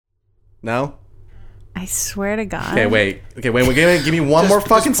No? I swear to God. Okay, wait. Give me one more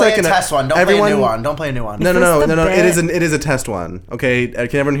fucking second. Just play a test one. Don't play a new one. Don't play a new one. No. this the bit? It is a test one. Okay, can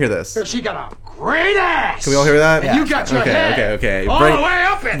everyone hear this? She got a great ass. Can we all hear that? Yeah. You got your head Okay. all the way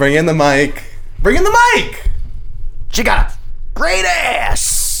up it. Bring in the mic. Bring in the mic! She got a great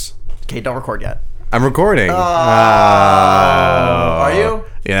ass. Okay, don't record yet. I'm recording. Are you?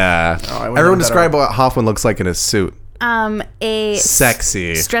 Yeah. I wouldn't Everyone have describe what Hoffman looks like in his suit. A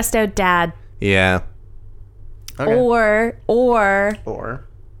Sexy. stressed out dad. Yeah. Okay. Or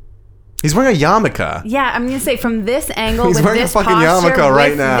He's wearing a yarmulke. yeah, I'm gonna say from this angle He's with wearing a this fucking posture yarmulke right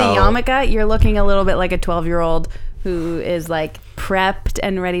with now. the yarmulke, you're looking a little bit like a 12-year-old who is like prepped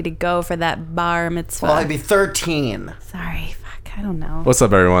and ready to go for that bar mitzvah. Well, I'd be 13. Sorry, fuck, I don't know. What's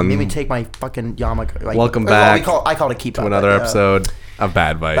up, everyone? Made me take my fucking yarmulke. Like, Welcome well, back I call it a keep to another episode of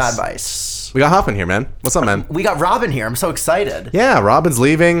Bad Vice. Bad Vice. We got Hoffman here, man. What's up, man? We got Robin here. I'm so excited. Yeah, Robin's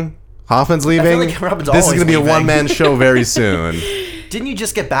leaving. Hoffman's leaving. like Robin's this is always gonna be a leaving. one-man show very soon. Didn't you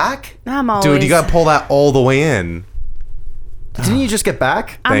just get back? I'm always Dude, you gotta pull that all the way in. Didn't you just get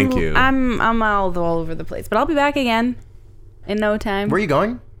back? Thank you. I'm all over the place, but I'll be back again in no time. Where are you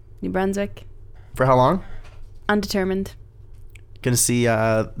going? New Brunswick. For how long? Undetermined. Gonna see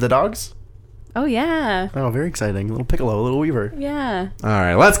the dogs? Oh yeah. Oh, very exciting. Little Piccolo, little Weaver. Yeah. All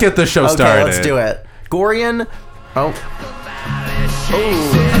right, let's get the show Okay, started. let's do it. Gorian. Oh.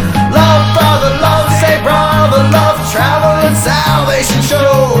 Ooh. Love, brother, love, say brother, love, travel and salvation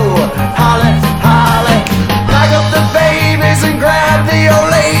show. Holly, holly, pack up the babies and grab the old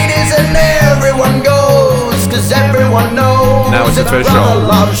ladies and everyone goes, 'cause everyone knows Now it's a official. brother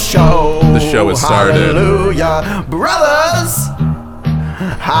love show. The show has started. Hallelujah, brothers.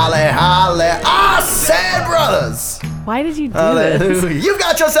 Holly, holly, I said brothers. Why did you do this? Hallelujah. You've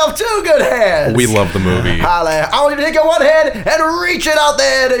got yourself two good hands. We love the movie. Holly, I want you to take your one hand and reach it out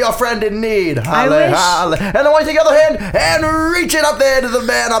there to your friend in need. Holly, wish- holly. And I want you to take the other hand and reach it up there to the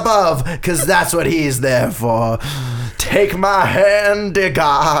man above, because that's what he's there for. Take my hand, dear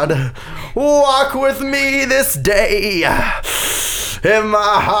God. Walk with me this day. In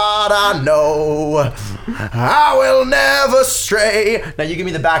my heart I know I will never stray. Now you give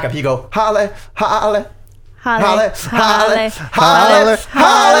me the backup. You go, holly, holly. Holly, holly, holly,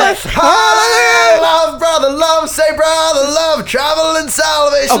 holly, holly, love, brother, love, say brother, love, travel and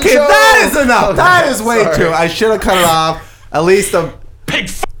salvation Okay, show. that is enough. Okay, That is way sorry. too. I should have cut it off. At least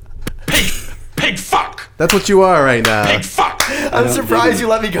Pig fuck. that's what you are right now. Pig fuck. I'm surprised you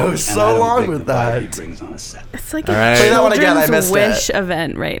let me go so long with that. Brings on a set. It's like All a right. Play that one again, I children's missed wish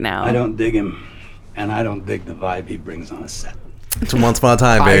event right now. I don't dig him, and I don't dig the vibe he brings on a set. It's Once Upon a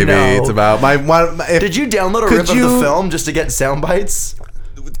Time, I baby. know. It's about my one. Did you download a Could rip of you- the film just to get sound bites?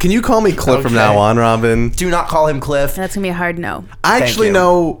 Can you call me Cliff from Okay. now on, Robin? Do not call him Cliff. That's gonna be a hard no. I actually you.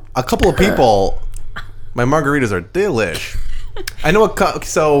 know a couple of people. My margaritas are delish. I know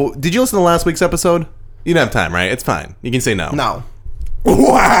so, did you listen to last week's episode? You didn't have time, right? It's fine. You can say no. No.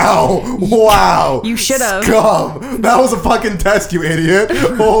 Wow. You should have. Scum. That was a fucking test, you idiot.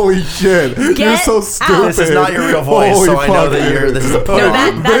 Holy shit. You're Get so out. stupid. This is not your real voice, Holy so I know fuck, that dude. this is a No,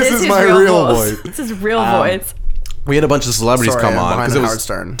 prank. that This is his my real real voice. voice. This is real voice. We had a bunch of celebrities Sorry, come I'm on behind because the it Howard was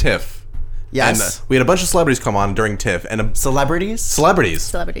Stern. TIFF. Yes. And we had a bunch of celebrities come on during TIFF and Celebrities?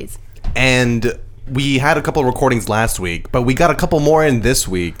 Celebrities. and we had a couple of recordings last week, but we got a couple more in this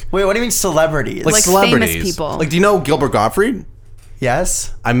week. Wait, what do you mean celebrities? Like celebrities. famous people. Like, do you know Gilbert Gottfried?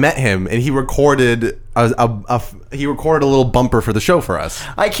 yes? I met him, and he recorded he recorded a little bumper for the show for us.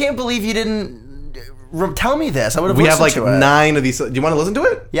 I can't believe you didn't tell me this. I would have We listened have like to it. 9 of these. Do you want to listen to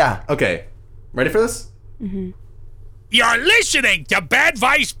it? Yeah. Okay. Ready for this? You're listening to Bad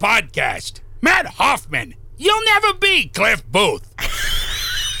Vice Podcast. Matt Hoffman. You'll never be Cliff Booth.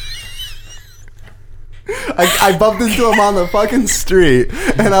 I bumped into him on the fucking street,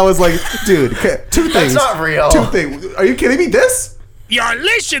 and I was like, dude, two things. That's not real. Two things. Are you kidding me? This? You're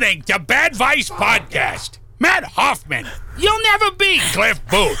listening to Bad Vice Podcast. Matt Hoffman. You'll never be Cliff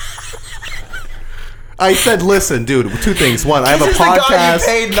Booth. I said, listen, dude, two things. One, I have This a is the guy you podcast.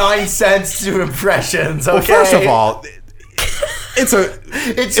 paid 9 cents to impressions, okay? Well, first of all, it's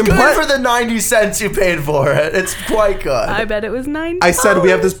it's good for the 90 cents you paid for it. It's quite good. I bet it was 9. I said we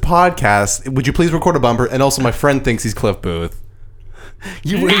have this podcast. Would you please record a bumper? And also, my friend thinks he's Cliff Booth.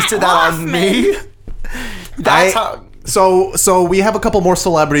 You wasted that on me? That's how... So we have a couple more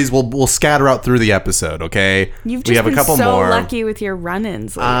celebrities. We'll scatter out through the episode. Okay. You've we just have been a couple so more. lucky with your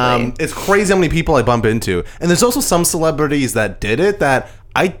run-ins lately. It's crazy how many people I bump into, and there's also some celebrities that did it that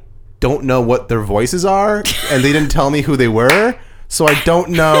I don't know what their voices are, and they didn't tell me who they were, so I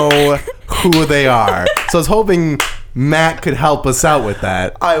don't know who they are. So I was hoping Matt could help us out with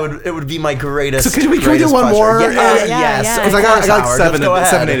that. It would be my greatest. So can we do greatest one pleasure. more? Yes. Because I got like seven, Go ahead.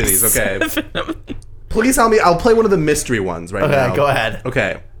 7, 8 of these. Okay. Please tell me. I'll play one of the mystery ones right now. Okay, go ahead.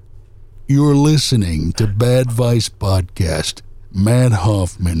 Okay. You're listening to Bad Vice Podcast. Matt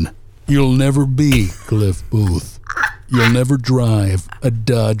Hoffman. You'll never be Cliff Booth. You'll never drive a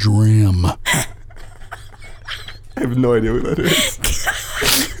Dodge Ram. I have no idea what that is.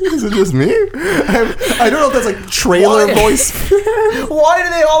 Is it just me? I don't know if that's like trailer Why? voice. Why do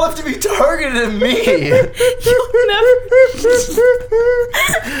they all have to be targeted at me?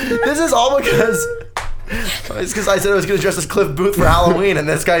 This is all because it's because I said I was going to dress as Cliff Booth for Halloween, and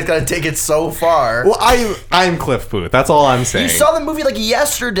this guy's got to take it so far. Well, I'm Cliff Booth. That's all I'm saying. You saw the movie like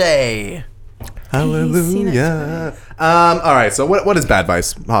yesterday. Hallelujah. All right. So what is Bad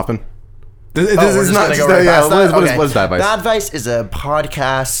Vice, Hoffman? This We're is just not gonna just go right past that? what is Okay. Bad Vice? Bad Vice is a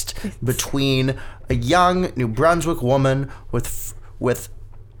podcast between a young New Brunswick woman with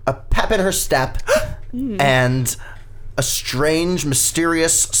a pep in her step and a strange,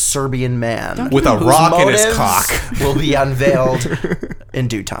 mysterious Serbian man With a whose rock in his motives cock. will be unveiled in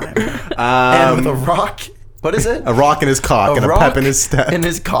due time. And with a rock, what is it? A rock in his cock and a rock pep in his step. in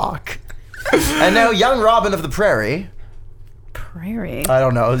his cock. And now, young Robin of the Prairie. Prairie. I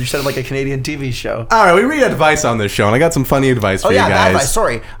don't know. You said it like a Canadian TV show. All right, we read advice on this show, and I got some funny advice for Oh you yeah, guys. bad advice.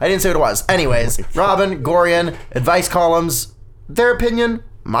 Sorry, I didn't say what it was. Anyways, Robin, Gorian, advice columns, their opinion,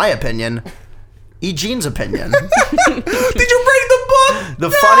 my opinion, Eugene's opinion. Did you break the book? The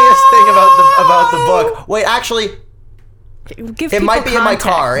funniest thing about the book. Wait, actually, Give it might people be in my context.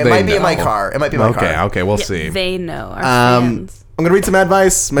 car. It They might be in my know. car. It might be in my car. Okay, we'll see. They know. Our fans. I'm gonna read some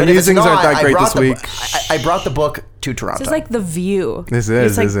advice. My But if it's musings aren't not, that great this week. I brought the book to Toronto. This is like The View. This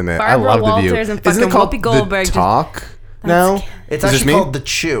It's is, like isn't it? Barbara I love Walters the View. and Isn't it fucking called Whoopi Goldberg. The Talk now? it's Is this actually me? called The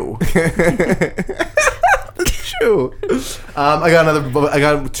Chew. True. I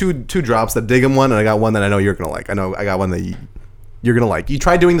got two drops that dig 'em one, and I got one that I know you're gonna like. I got one that you're gonna like. You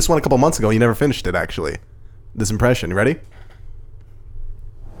tried doing this one a couple months ago. And you never finished it actually. This impression. You ready?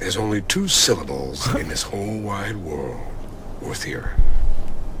 There's only 2 syllables in this whole wide world worth hearing.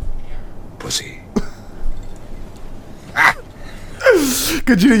 Pussy.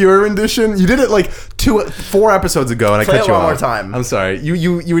 Could you do your rendition? You did it like 4 episodes ago, and I Play cut it you one off. more time. I'm sorry. You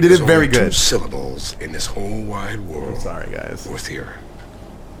did There's it very only 2 good. syllables in this whole wide world Sorry, guys. worth hearing.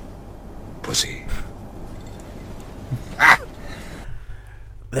 Pussy.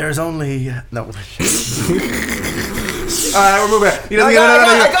 There's only no. All right, we're moving. You do not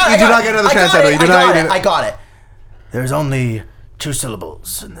get another chance at it. You do not. I got it. There's only 2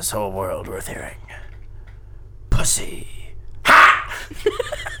 syllables in this whole world worth hearing. Pussy.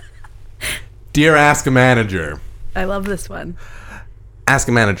 Dear Ask a Manager. I love this one. Ask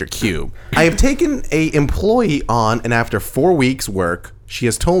a Manager Q. I have taken a employee on, and after 4 weeks' work, she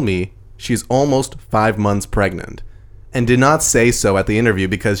has told me she is almost 5 months pregnant, and did not say so at the interview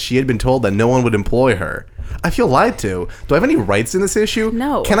because she had been told that no one would employ her. I feel lied to. Do I have any rights in this issue?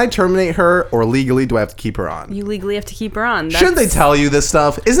 No. Can I terminate her, or legally do I have to keep her on? You legally have to keep her on. Shouldn't they tell you this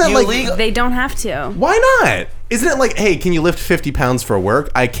stuff? Isn't that You like... legal- They don't have to. Why not? Isn't it like, hey, can you lift 50 pounds for work?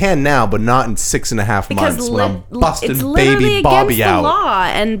 I can now, but not in 6.5 months when I'm busting it's literally baby against Bobby the out. law,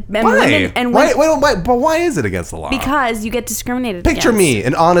 and Why? women and why, women, but why is it against the law? because you get discriminated Picture against. me,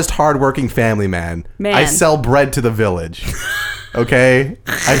 an honest, hardworking family man. Man. I sell bread to the village. Okay?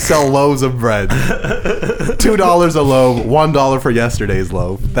 I sell loaves of bread. $2 a loaf, $1 for yesterday's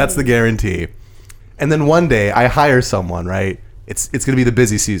loaf. That's the guarantee. And then one day I hire someone, right? It's going to be the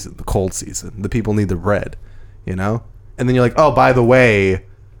busy season, the cold season. The people need the bread, you know? And then you're like, oh, by the way,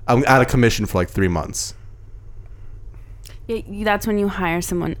 I'm out of commission for like 3 months. Yeah, that's when you hire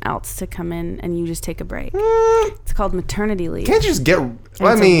someone else to come in and you just take a break. It's called maternity leave. Can't you just get... it's a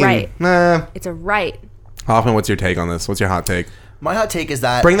right. Nah. It's a right. Hoffman, what's your take on this? What's your hot take? My hot take is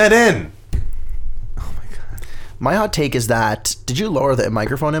that. Bring that in. My hot take is that. Did you lower the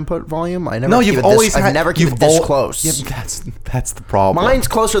microphone input volume? I never. No, keep you've it this- always I've had... never kept you've it this al- close. Yeah, that's the problem. Mine's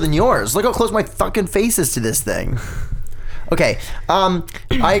closer than yours. Look how close my fucking face is to this thing. Okay, I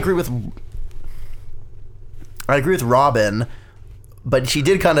agree with Robin, but she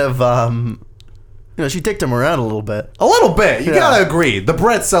did kind of, she dicked him around a little bit. A little bit. You Yeah. gotta agree. The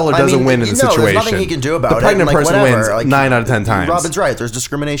bread seller doesn't win in the no, situation. there's nothing he can do about the it. pregnant Like, person whatever. wins Like, 9 out of 10 times. Robin's right. There's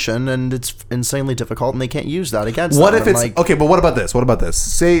discrimination, and it's insanely difficult, and they can't use that against What them. if And, it's... like, okay, but what about this? What about this?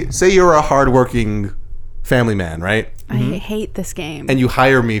 Say you're a hardworking family man, right? I hate this game. And you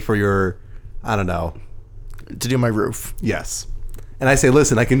hire me for your... I don't know. to do my roof? Yes. And I say,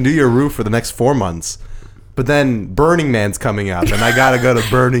 listen, I can do your roof for the next 4 months, But then Burning Man's coming up, and I gotta go to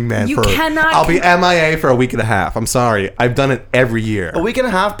Burning Man You for. cannot I'll be MIA for a week and a half. I'm sorry. I've done it every year. A week and a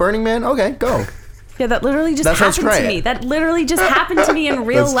half, Burning Man? Okay, go. Yeah, that literally just That sounds happened to great. me. That literally just happened to me in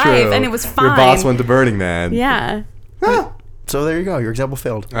real That's life, true. and it was fine. Your boss went to Burning Man. Yeah. So there you go. Your example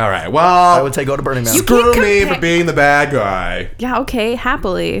failed. All right. Well, I would say go to Burning Man. You screw can't me compare- for being the bad guy. Yeah, okay,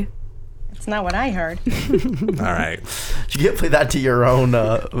 happily. It's not what I heard. All right. You can't play that to your own,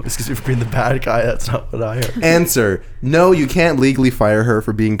 excuse me for being the bad guy. That's not what I heard. Answer: no, you can't legally fire her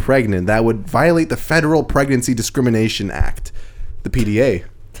for being pregnant. That would violate the Federal Pregnancy Discrimination Act, the PDA.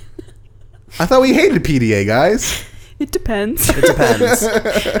 I thought we hated PDA, guys. It depends. It depends.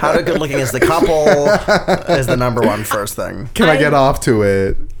 How good looking is the couple is the number one first thing. Can I get off to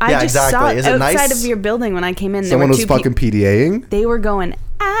it? I Yeah, just exactly. saw it Is it outside nice? of your building when I came in. Someone there were was two fucking PDAing. They were going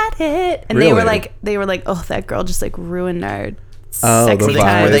at it, and Really? they were like, oh, that girl just like ruined our Oh, the sexy vibe.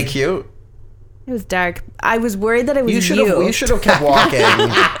 time. Were they cute? It was dark. I was worried that it was You should have kept walking.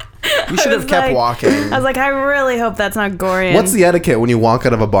 You should have was kept like- walking. I was like, I really hope that's not Gorian. What's the etiquette when you walk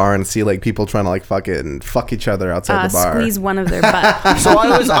out of a bar and see like people trying to like fucking fuck each other outside the bar? squeeze one of their butts? So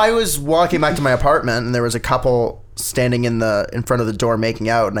I was walking back to my apartment, and there was a couple standing in front of the door making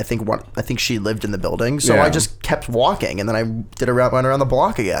out, and I think she lived in the building. So Yeah. I just kept walking, and then I did a run around the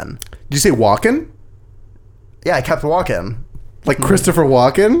block again. Did you say walking? Yeah, I kept walking. Like Christopher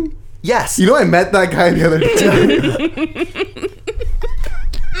Walken? Yes. You know, I met that guy the other day.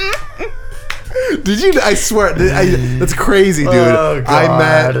 Did you? I swear, that's crazy, dude. Oh, I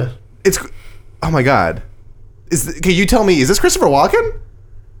met. God. It's. Oh my god. Can you tell me? Is this Christopher Walken?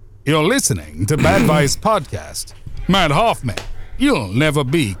 You're listening to Bad Vice Podcast. Matt Hoffman, you'll never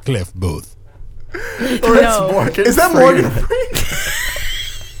be Cliff Booth. Or it's No. Morgan Is that Freeman. Morgan Freeman?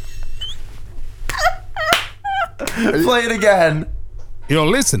 Play it again. You're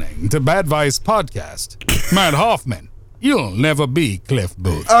listening to Bad Vice Podcast. Matt Hoffman, you'll never be Cliff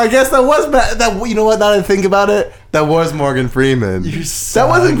Booth. I guess that was that. You know what? Now that I think about it, that was Morgan Freeman. You That suck.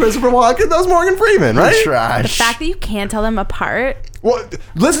 wasn't Christopher Walken. That was Morgan Freeman, right? Trash. The fact that you can't tell them apart. Well,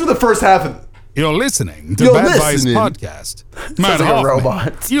 listen to the first half of. You're listening to You're Bad listening. Vice Podcast. Matt like a Hoffman,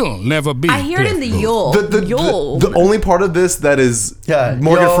 robot. you'll never be I hear it Cliff in the Booth. yole. Yole. The only part of this that is Yeah,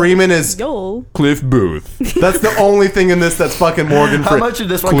 Morgan yo. Freeman is Yole. Cliff Booth. That's the only thing in this that's fucking Morgan How Freeman. much did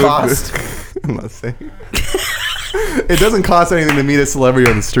this one cost? I'm not saying. It doesn't cost anything to meet a celebrity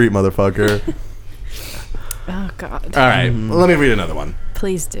on the street, motherfucker. Oh God. All right, let me read another one.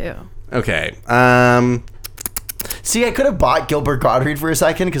 Please do. Okay. See, I could have bought Gilbert Gottfried for a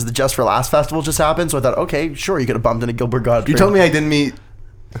second because the Just for Laughs festival just happened. So I thought, okay, sure, you could have bumped into Gilbert Gottfried. You told me I didn't meet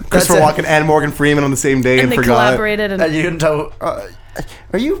Christopher it. Walken and Morgan Freeman on the same day and, And they forgot. collaborated. And And you didn't tell.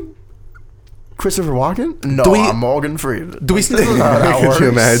 Are you Christopher Walken? No, Do we- I'm Morgan Freeman. Do we This is not how that Could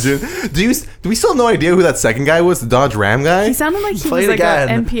you works. imagine? Do we still have no idea who that second guy was? The Dodge Ram guy? he sounded like he Play was it like again.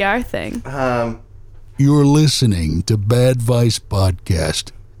 an NPR thing. You're listening to Bad Vice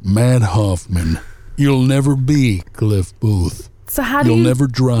Podcast. Matt Hoffman, you'll never be Cliff Booth. So how do You'll you? never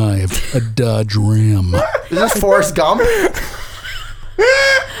drive a Dodge Ram. Is this Forrest Gump?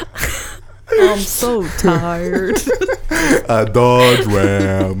 I'm so tired. A Dodge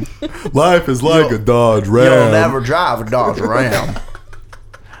Ram. Life is like a Dodge Ram. You'll never drive a Dodge Ram.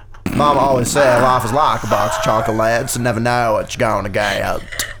 Mama always said life is like a box of chocolates and never know what you're gonna get.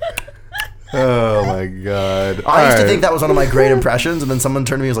 Oh my god. I used to Alright. think that was one of my great impressions, and then someone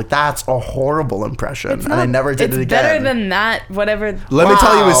turned to me and was like, "That's a horrible impression," and I never did it's it again. better than that. Whatever. Let me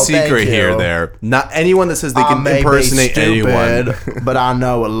tell you a Wow, thank secret here. you. There, not anyone that says they I can may be impersonate anyone. stupid, but I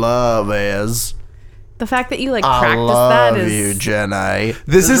know what love is. The fact that you like I practice love that is. you, Jenny.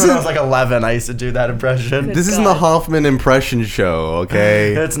 This is when I isn't- was like 11. I used to do that impression. This isn't the Hoffman impression show,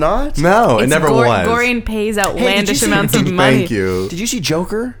 okay? It's not. No, it It's never was. Gorian pays Hey, outlandish did you see- amounts of money. Thank you. Did you see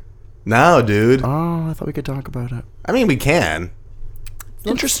Joker? No, dude. Oh, I thought we could talk about it. I mean, we can.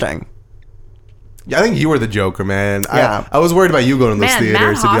 Interesting. Yeah, I think you were the Joker, man. Yeah. I was worried about you going to those Man, theaters,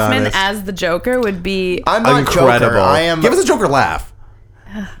 Matt to be Hoffman honest. as the Joker would be. I'm not Incredible. Joker. I am Give us a Joker laugh.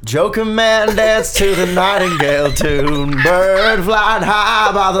 Joker man dance to the nightingale tune. Bird flying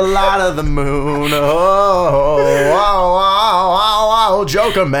high by the light of the moon. Oh,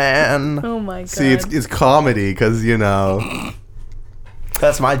 Joker man. Oh my god. See, it's comedy because, you know.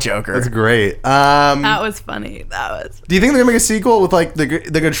 That's my Joker. That's great. That was funny. Do you think they're gonna make a sequel with like they're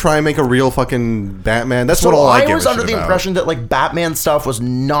gonna try and make a real fucking Batman? That's So what all I give was a under shit the about. impression that like Batman stuff was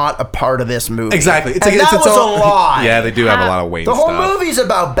not a part of this movie. Exactly. That was a lie. Yeah, they do have a lot of Wayne The whole stuff. movie's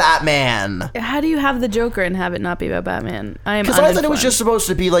about Batman. How do you have the Joker and have it not be about Batman? I am Because I thought it was uninformed. just supposed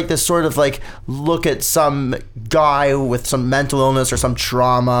to be like this sort of like look at some guy with some mental illness or some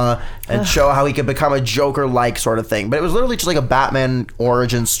trauma and show how he could become a Joker-like sort of thing. But it was literally just like a Batman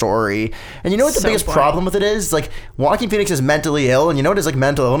origin story. And you know what the So biggest boring. problem with it is? Like Joaquin Phoenix is mentally ill, and you know what his like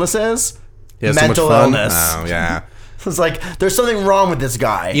mental illness is? Yeah, so much mental fun. illness. Oh yeah. It's like there's something wrong with this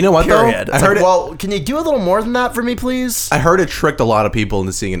guy. You know what, though? Period. I It's heard like, it- well, can you do a little more than that for me, please? I heard it tricked a lot of people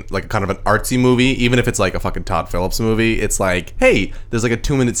into seeing like kind of an artsy movie, even if it's like a fucking Todd Phillips movie. It's like, hey, there's like a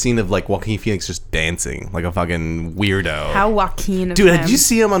 2-minute scene of like Joaquin Phoenix just dancing like a fucking weirdo. How Joaquin of Dude, him. did you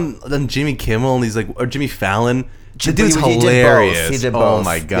see him on Jimmy Kimmel and he's like, or Jimmy Fallon? The He dude's did both. hilarious. He did Oh both.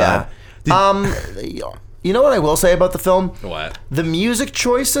 my god. Yeah. You know what I will say about the film? What? The music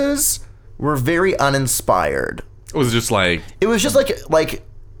choices were very uninspired. It was just like It was just like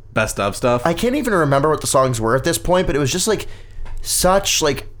best of stuff. I can't even remember what the songs were at this point, but it was just like such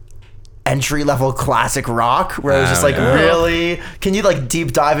like entry level classic rock where it was just like, yeah. really? Can you like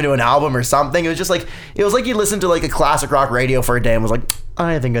deep dive into an album or something? It was just like it was like you listened to like a classic rock radio for a day and was like,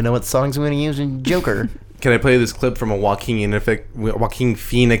 I think I know what songs I'm gonna use in Joker. Can I play this clip from a Joaquin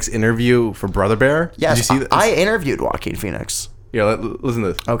Phoenix interview for Brother Bear? Yes, Did you see this? I interviewed Joaquin Phoenix. Yeah, listen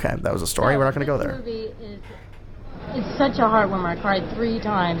to this. Okay, that was a story. We're not gonna go there. It's such a heartwarmer. I cried 3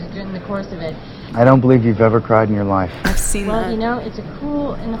 times during the course of it. I don't believe you've ever cried in your life. I've seen Well, that. you know, it's a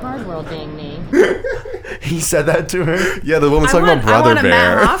cruel and hard world being me. He said that to her. Yeah, the woman's talking about I Brother want a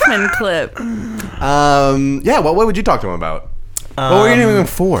Bear. Matt Hoffman clip. Yeah, what would you talk to him about? What were you interviewing him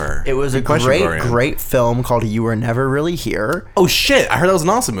for? It was a Good question, great, Florian. great film called You Were Never Really Here. Oh shit! I heard that was an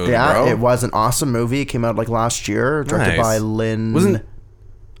awesome movie, Yeah, bro. it was an awesome movie. It came out like last year, directed Nice. by Lynn. Wasn't-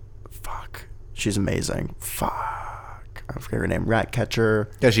 Fuck, she's amazing. Fuck, I forget her name. Ratcatcher.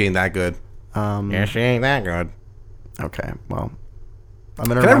 Yeah, she ain't that good. Yeah, she ain't that good. Okay, well, I'm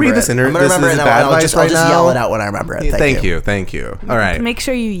gonna. Can I remember read it. this I'm gonna remember it now. bad I'll just, advice right I'll just yell now? it out when I remember it. Yeah, Thank you. Thank you. All right. Make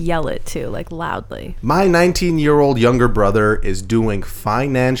sure you yell it too, like loudly. My 19-year-old younger brother is doing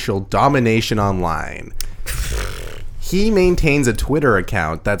financial domination online. He maintains a Twitter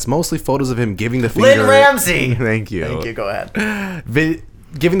account that's mostly photos of him giving the finger. Lynn Ramsey. Thank you. Thank you. Go ahead.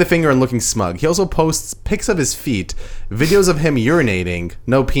 Giving the finger and looking smug. He also posts pics of his feet, videos of him urinating,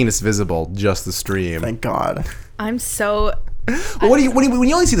 no penis visible, just the stream. Thank God. I'm so. Well, when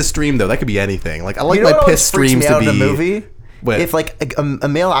you only see the stream though, that could be anything. Like I like You know my what piss always freaks streams me to out be in a movie? What? If like a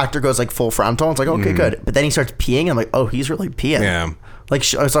male actor goes like full frontal, it's like okay, good. But then he starts peeing. I'm like, oh, he's really peeing. Yeah. Like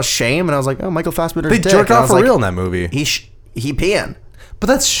I saw Shame, and I was like, oh, Michael Fassbender's They dick. jerk And I off was for like, real in that movie. He peeing. But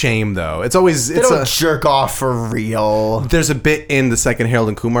that's Shame though. It's always They don't jerk off for real. There's a bit in the second Harold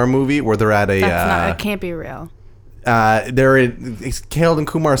and Kumar movie where they're at a That's not. It can't be real. they're in Harold and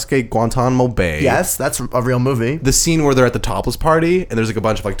Kumar escape Guantanamo Bay. Yes, that's a real movie. The scene where they're at the topless party and there's like a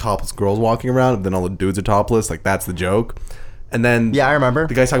bunch of like topless girls walking around, and then all the dudes are topless. Like that's the joke. And then Yeah, I remember.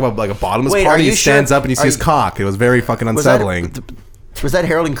 the guy's talking about like a bottomless Wait, party. are you He stands sure- up and you see are his you- cock. It was very fucking unsettling. Was that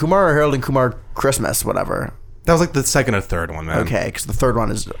Harold and Kumar or Harold and Kumar Christmas, whatever? That was like the second or third one, man. Okay, because the third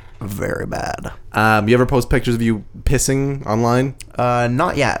one is very bad. You ever post pictures of you pissing online?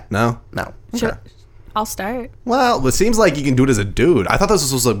 Not yet. No. No. Sure. I'll start. Well, it seems like you can do it as a dude. I thought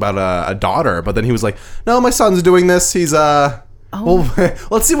this was about a daughter, but then he was like, "No, my son's doing this. He's Well,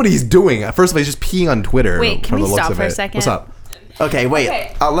 let's see what he's doing. First of all, he's just peeing on Twitter. Wait, can from we the looks stop of for a it. second? What's up? Okay, wait.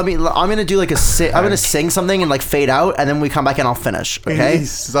 Okay. I'm gonna do like I'm gonna sing something and like fade out, and then we come back and I'll finish. Okay. He's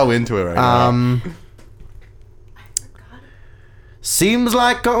so into it right now. Seems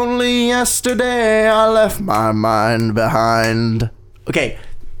like only yesterday I left my mind behind. Okay,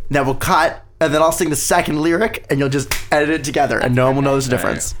 now we'll cut, and then I'll sing the second lyric, and you'll just edit it together, and no one will know there's a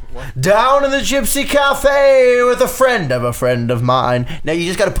difference. Down in the Gypsy Cafe with a friend of mine. Now you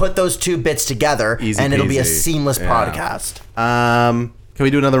just got to put those two bits together, Easy and it'll be a peasy. seamless Yeah. podcast. Can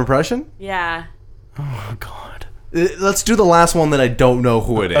we do another impression? Yeah. Oh God. Let's do the last one that I don't know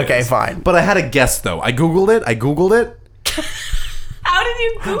who it is. Okay, fine. But I had a guess though. I googled it. How did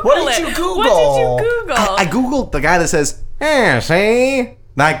you Google What did it? you Google? What did you Google? I googled the guy that says, see?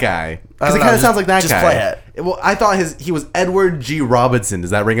 That guy. Because I don't it kind know, of sounds like that just guy. play it. Well, I thought he was Edward G. Robinson. Does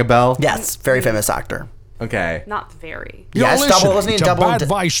that ring a bell? Yes, very famous actor. Okay. Not very. You're Yes, listening wasn't he in to Double? Bad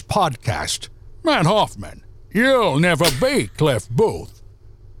Vice Podcast. Matt Hoffman, you'll never be Cliff Booth.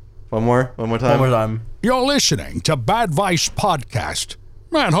 One more time. One more time. You're listening to Bad Vice Podcast.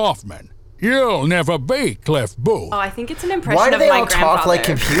 Matt Hoffman, You'll never be Cliff Booth. Oh, I think it's an impression Why do of they my all talk like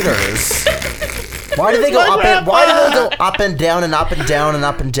grandfather. computers? Why do they go up and down and up and down and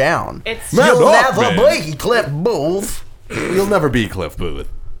up and down? It's Man, You'll up, never man. be Cliff Booth. You'll never be Cliff Booth.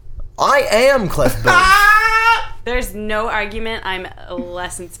 I am Cliff Booth. There's no argument I'm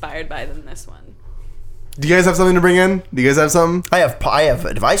less inspired by than this one. Do you guys have something to bring in? Do you guys have something? I have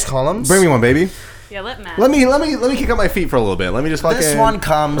advice columns. Bring me one, baby. Yeah, let Matt. Let me kick up my feet for a little bit. Let me just fucking This one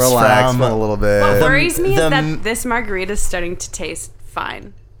comes relax from for a little bit. What worries me the- is that this margarita is starting to taste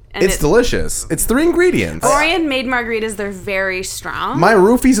fine. And It's delicious. It's 3 ingredients. Orion made margaritas. They're very strong. My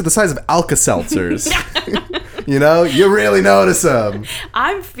roofies are the size of Alka-Seltzers. You know, you really notice them.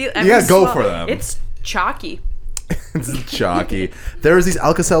 I'm feeling. You gotta go for them. It's chalky. It's chalky. There was these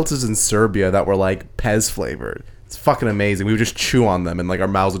Alka-Seltzers in Serbia that were like Pez flavored. It's fucking amazing. We would just chew on them and like our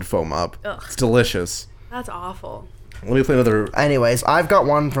mouths would foam up. Ugh. It's delicious. That's awful. Let me play another. Anyways, I've got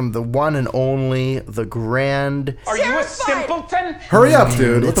one from the one and only, the grand. Are you a simpleton? Hurry up,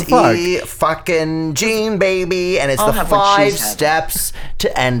 dude. What the fuck? Fucking Gene, baby, and it's I'll the have what 5 she's having. steps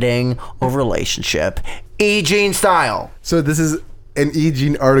to ending a relationship. Gene style. So this is an E.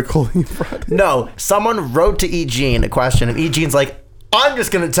 Gene article he brought. No, someone wrote to Gene a question, and Gene's like, I'm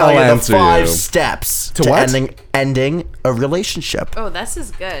just gonna tell I'll you the answer 5 you. steps To what? ending a relationship. Oh, this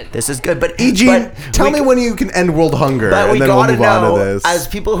is good. This is good, but E. Gene, but tell we- me when you can end world hunger, But we and then we'll gotta move on know, to this. as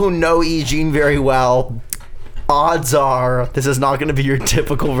people who know Gene very well, odds are this is not going to be your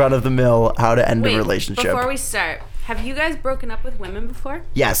typical run-of-the-mill how to end Wait, a relationship. before we start, have you guys broken up with women before?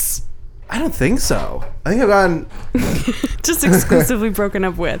 Yes. I don't think so. I think I've gotten. Just exclusively broken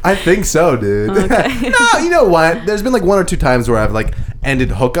up with. I think so, dude. Okay. No, you know what? There's been like 1 or 2 times where I've like ended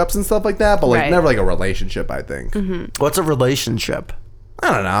hookups and stuff like that, but like Right. never like a relationship. I think. What's a relationship?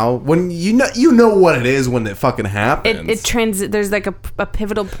 I don't know. When you know what it is when it fucking happens. There's like a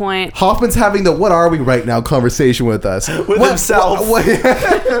pivotal point. Hoffman's having the "what are we right now" conversation with us. With himself.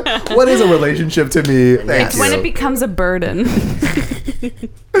 What is a relationship to me? Thank It's you. when it becomes a burden.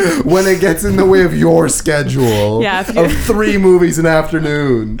 When it gets in the way of your schedule Yeah, if you- of 3 movies an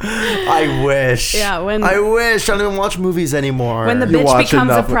afternoon. I wish. Yeah, when- I wish. I don't even watch movies anymore. When the You bitch watch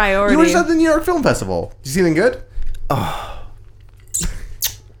becomes a enough. priority. You were just at the New York Film Festival. Did you see anything good?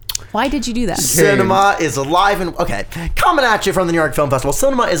 Why did you do that? Cinema is alive and okay. Coming at you from the New York Film Festival.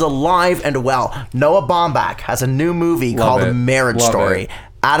 Cinema is alive and well. Noah Baumbach has a new movie Love called it. Marriage Love Story. it.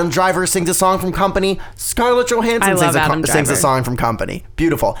 Adam Driver sings a song from Company. Scarlett I Johansson love Adam sings a Driver. song from Company.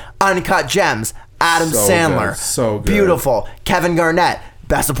 Beautiful. Uncut Gems. Adam So Sandler. good. So good. Beautiful. Kevin Garnett.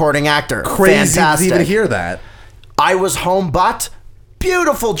 Best Supporting Actor. Crazy Fantastic. to even hear that. I Was Home But.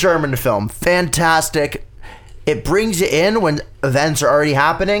 Beautiful German film. Fantastic. It brings you in when events are already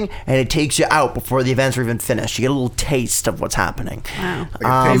happening, and it takes you out before the events are even finished. You get a little taste of what's happening. Wow.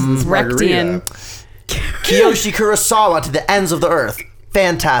 Like it tastes this margarita. Rectian. Kiyoshi Kurosawa, To the Ends of the Earth.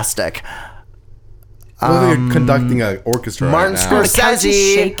 Fantastic. I love that you're conducting an orchestra Martin right now. couch is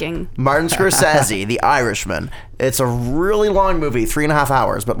Scorsese. shaking. Martin Scorsese, The Irishman. It's a really long movie, 3.5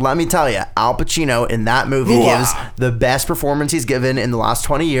 hours. But let me tell you, Al Pacino in that movie gives the best performance he's given in the last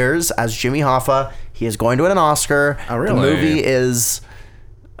 20 years as Jimmy Hoffa. He is going to win an Oscar. Oh, really? The movie is,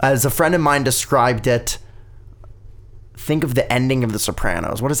 as a friend of mine described it, think of the ending of The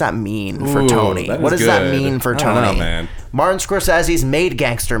Sopranos. What does that mean for Ooh, Tony? that What is does that good. mean for I don't Tony? know, man. Martin Scorsese's made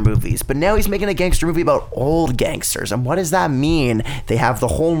gangster movies, but now he's making a gangster movie about old gangsters. And what does that mean? They have the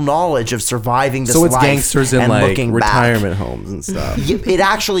whole knowledge of surviving this So it's life gangsters in and like looking retirement homes and stuff. back. It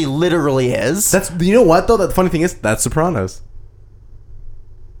actually literally is. That's, you know what though? The funny thing is that's Sopranos.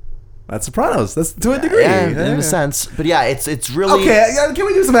 That's Sopranos. That's to a degree. yeah, in a sense. But yeah, it's really Okay, can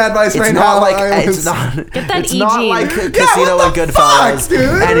we do some advice It's right not now? like I it's was- not. Get that It's not E.G. like Yeah, Casino what and the Goodfellas, fuck,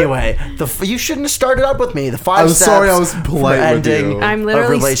 dude? Anyway, you shouldn't have started up with me. The 5 I'm steps. sorry I was polite for with ending you. I'm a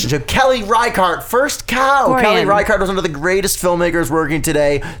literally relationship. Kelly Reichardt, first cow. Orion. Kelly Reichardt was one of the greatest filmmakers working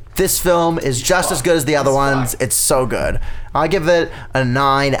today. This film is just as good as the other ones. It's so good. I give it a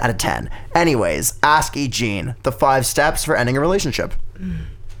 9 out of 10. Anyways, ask Eugene the 5 steps for ending a relationship.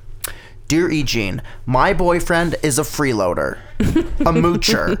 Dear Eugene, my boyfriend is a freeloader, a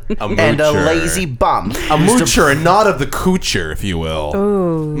moocher, and a moocher. lazy bum. A moocher and not of the coocher, if you will.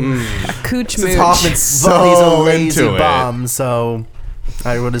 a cooch Since mooch. Hoffman's But he's a so lazy into it. bum, so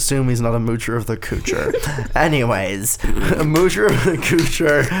I would assume he's not a moocher of the coocher. Anyways, a moocher of the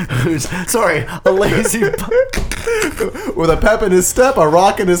coocher who's, sorry, a lazy bum. With a pep in his step, a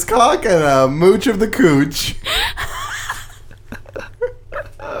rock in his cock, and a mooch of the cooch.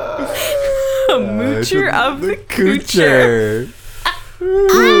 A moocher of the coocher.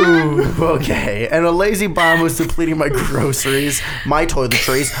 Ooh. Okay, and a lazy bum was depleting my groceries, my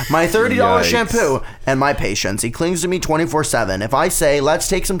toiletries, my $30 Yikes. shampoo, and my patience. He clings to me 24/7. If I say, let's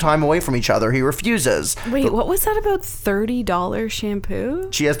take some time away from each other, he refuses. Wait, what was that about $30 shampoo?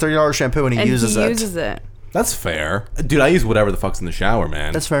 She has $30 shampoo and he uses it. That's fair. Dude, I use whatever the fuck's in the shower,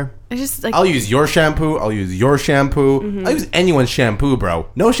 man. That's fair. I just like I'll use your shampoo. I'll use your shampoo. I'll use anyone's shampoo, bro.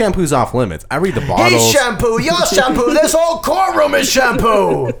 No shampoo's off limits. I read the bottles. His shampoo, your shampoo, this whole courtroom is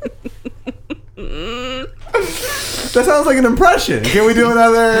shampoo. That sounds like an impression. Can we do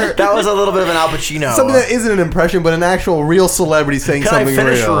another? That was a little bit of an Al Pacino. Something that isn't an impression, but an actual real celebrity saying Can I something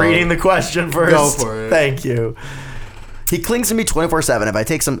finish real. reading the question first? Go for it. Thank you. He clings to me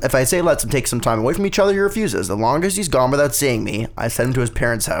 24/7. If I say let's take some time away from each other, he refuses. The longest he's gone without seeing me, I send him to his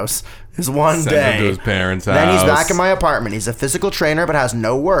parents' house. Is one Send day. him to his parents' Then he's house. back in my apartment. He's a physical trainer but has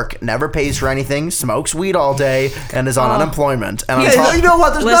no work, never pays for anything, smokes weed all day, and is on unemployment. And on Yeah, top, you know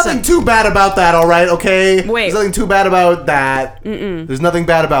what? There's Listen. nothing too bad about that, all right? Okay? Wait. There's nothing too bad about that. There's nothing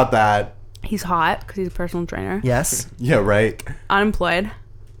bad about that. he's hot because he's a personal trainer. yes. Yeah, right. Unemployed.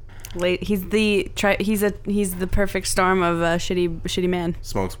 He's the perfect storm of a shitty man.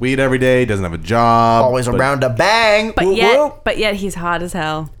 Smokes weed every day, doesn't have a job. Always but- around to bang. But Whoop, yet, whoop. he's hot as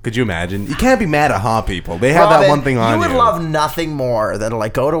hell. Could you imagine? You can't be mad at hot people. They have that Robin, one thing on you. You would love nothing more than to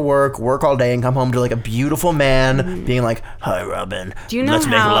like go to work all day, and come home to like a beautiful man being like, "Hi, Robin. Do you know Let's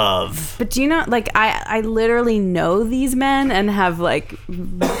how? make love." But do you know, like, I literally know these men and have like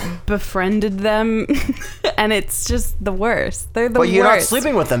befriended them, and it's just the worst. They're the But worst. you're not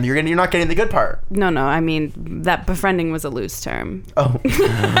sleeping with them. You're not getting the good part. No, I mean that befriending was a loose term. Oh,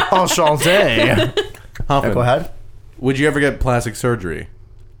 enchanté. Hoffman, Go ahead. would you ever get plastic surgery?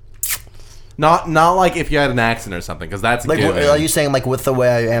 Not like if you had an accident or something, because that's a Like, given. are you saying like with the way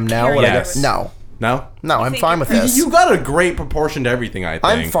I am now? would I Yes. get- No, No? I'm fine with this. You got a great proportion to everything, I think.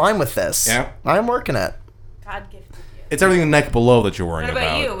 I'm fine with this. Yeah? I'm working it. God gifted you. It's everything the neck below that you're worrying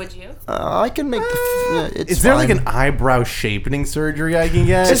about. Would you? I can make the. It's Is there fine. like an eyebrow shaping surgery I can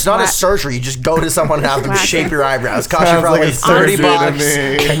get? It's not a Wha- surgery. You just go to someone and have them Waxing. shape your eyebrows. Cost you Sounds like probably a $30,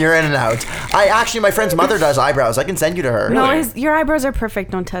 surgery to me. and you're in and out. My friend's mother does eyebrows. I can send you to her. No, Really? your eyebrows are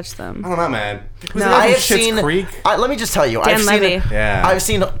perfect. Don't touch them. I don't know, man. Was No. it I from have Schitt's seen. Creek? Let me just tell you, Dan I've Levy. seen. Yeah. I've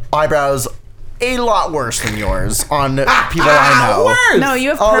seen eyebrows a lot worse than yours on people I know. Worse! No, you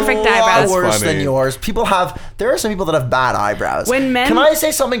have A perfect lot eyebrows. worse Funny. than yours. There are some people that have bad eyebrows. When men- Can I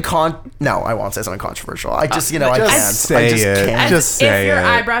say something No, I won't say something controversial. I just, I can't. say I just it. can't. Just say if your it.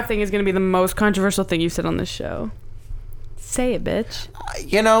 eyebrow thing is going to be the most controversial thing you've said on this show, say it, bitch.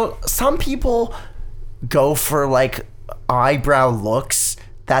 Some people go for like eyebrow looks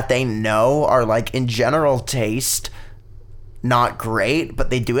that they know are like in general taste not great,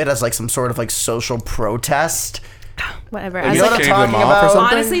 but they do it as like some sort of like social protest. Whatever. You I was know like, what I'm talking off or about?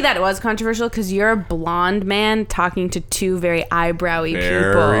 something? honestly, that was controversial because you're a blonde man talking to two very eyebrowy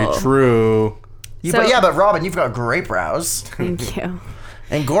Very people. true. But Robin, you've got great brows. Thank you.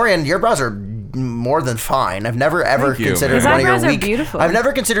 And Gorian, your brows are more than fine. I've never ever Thank you, considered man. His one of your eyebrows are weak. beautiful. I've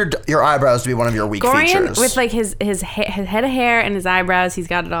never considered your eyebrows to be one of your weak Gorian, features. with like his head of hair and his eyebrows, he's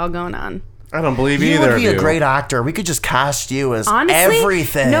got it all going on. I don't believe you either would of be you. a great actor. We could just cast you as Honestly,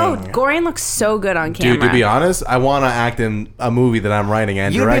 everything. no, Gorian looks so good on camera. Dude, to be honest, I want to act in a movie that I'm writing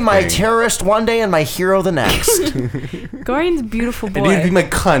and You'd directing. be my terrorist one day and my hero the next. Gorian's a beautiful boy. And you'd be my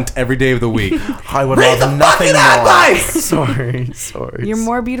cunt every day of the week. I would love nothing more. advice! Sorry. You're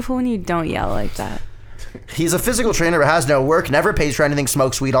more beautiful when you don't yell like that. He's a physical trainer but has no work, never pays for anything,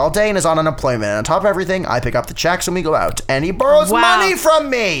 smokes weed all day, and is on unemployment. And on top of everything, I pick up the checks when we go out. And he borrows Wow. money from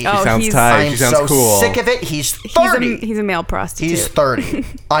me. Oh, sounds he's, tight. I'm She sounds so cool. sick of it. He's 30. He's a male prostitute. He's 30.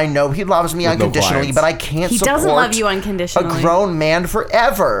 I know he loves me With no unconditionally, clients. but I can't He support doesn't love you unconditionally. a grown man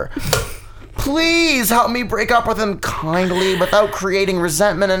forever. Please help me break up with him kindly without creating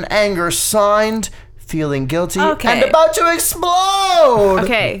resentment and anger. Signed, feeling guilty Okay. and about to explode.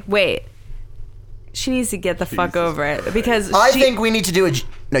 Okay, wait. She needs to get the fuck over it because I think we need to do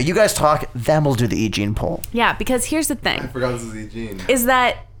No, you guys talk, then we'll do the E-Gene poll. yeah, because here's the thing. I forgot this is Eugene. Is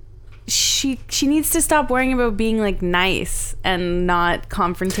that she needs to stop worrying about being like nice and not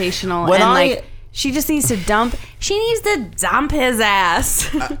confrontational When and I- like she just needs to dump his ass.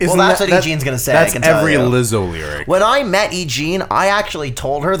 Well, that's what Eugene's gonna say, I That's can tell every you. Lizzo lyric. When I met E-Gene, I actually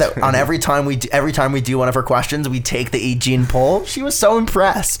told her that on every time we do one of her questions, we take the E-Gene poll. She was so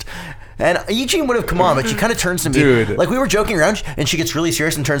impressed. And E-Gene would have come on, but she kind of turns to me. Dude. Like, we were joking around, and she gets really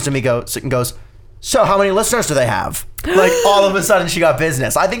serious and turns to me and goes, so how many listeners do they have? Like, all of a sudden, she got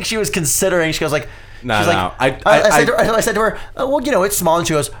business. I think she was considering, she goes like, No, she's no. like, I said to her, well, it's small. And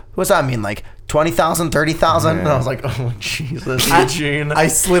she goes, what's that mean? Like 20,000, 30,000? And I was like, oh, Jesus, Eugene. I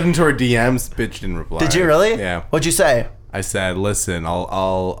slid into her DMs. Bitch didn't reply. Did you really? Yeah. What'd you say? I said, listen,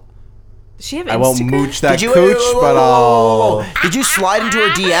 I'll Does she have I won't Instagram? mooch that Did you, cooch, but whoa. I'll... Did you slide into her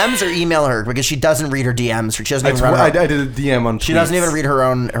DMs or email her? Because she doesn't read her DMs. She doesn't even I run her, did a DM on She tweets. doesn't even read her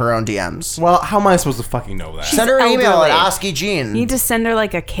own DMs. Well, how am I supposed to fucking know that? Send her an email at elderly. Ask Eugene. You need to send her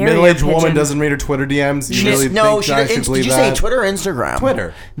like a carrier Middle-aged pigeon. woman doesn't read her Twitter DMs. You really think I should believe did you that? say Twitter or Instagram?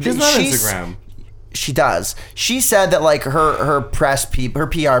 Twitter. She doesn't have She's- Instagram. She does. She said that like her press people, her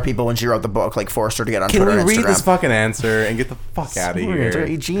PR people, when she wrote the book, like forced her to get on Can Twitter we and read Instagram. this fucking answer and get the fuck out of here?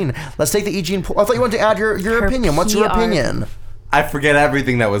 Eugene, let's take the Eugene poll. I thought you wanted to add your Her opinion. What's your PR. opinion? I forget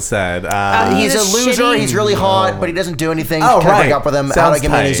everything that was said. He's a He's loser. shitty. He's really hot, but he doesn't do anything. Oh, Can I break right. up with him? How Sounds to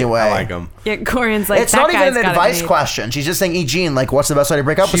give him an tight. easy way? I like him. Yeah, Corian's like, It's that not even guy's an got it advice made. question. She's just saying, Eugene, like, what's the best way to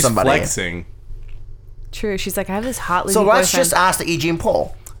break up with She's somebody? flexing. True. She's like, I have this hot So lady let's boyfriend. just ask the Eugene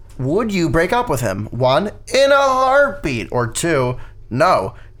poll. Would you break up with him? 1, in a heartbeat. Or 2,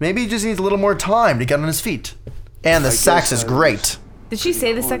 no. Maybe he just needs a little more time to get on his feet. And the sex is great. Did she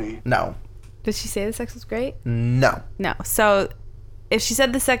say the sex? No. Did she say the sex was great? No. No. So if she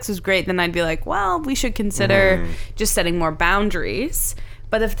said the sex was great, then I'd be like, well, we should consider just setting more boundaries.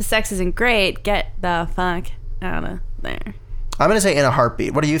 But if the sex isn't great, get the fuck out of there. I'm going to say in a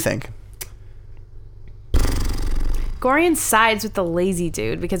heartbeat. What do you think? Gorian sides with the lazy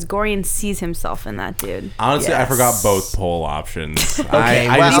dude because Gorian sees himself in that dude. Honestly, I Yes. forgot both poll options. Okay,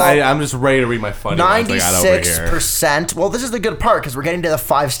 I'm just ready to read my funny ones I got over here. 96%. Well, this is the good part because we're getting to the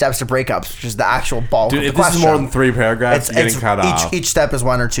 5 steps to breakups, which is the actual bulk Dude, of the if this question. is more than 3 paragraphs, you're getting cut off. Each step is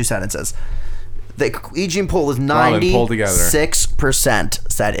 1 or 2 sentences. The Eugene poll is Well, then pull together. 96%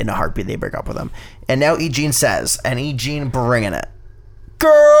 said in a heartbeat they break up with him. And now Eugene says, and Eugene bringing it.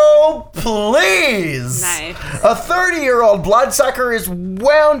 Girl, please. Nice. A 30-year-old bloodsucker is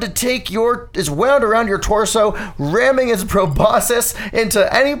wound around your torso, ramming his proboscis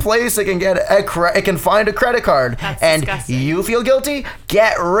into any place it can it can find a credit card. That's and disgusting. you feel guilty?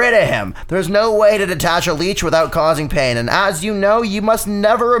 Get rid of him. There's no way to detach a leech without causing pain, and as you know, you must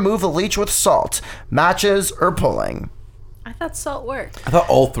never remove the leech with salt, matches, or pulling. I thought salt worked. I thought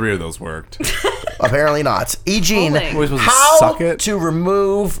all 3 of those worked. Apparently not. Eugene, Pulling. Are we supposed to how suck it? to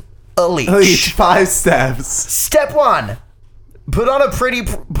remove a leech? Each 5 steps. Step 1: put on a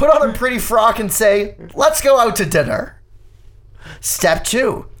pretty frock and say, "Let's go out to dinner." Step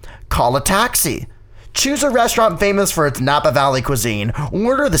 2: call a taxi. Choose a restaurant famous for its Napa Valley cuisine.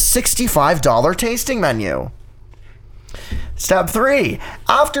 Order the $65 tasting menu. Step 3: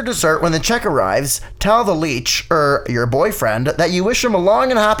 after dessert, when the check arrives, tell the leech, or your boyfriend, that you wish him a long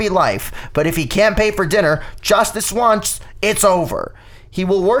and happy life, but if he can't pay for dinner just this once, it's over. He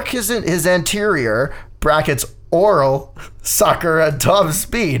will work his anterior, brackets oral, sucker at top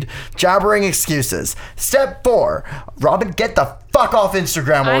speed, jabbering excuses. Step 4: Robin, get the fuck off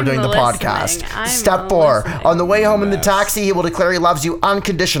Instagram while we're I'm doing the listening. podcast. I'm Step 4: listening. on the way home in the taxi, he will declare he loves you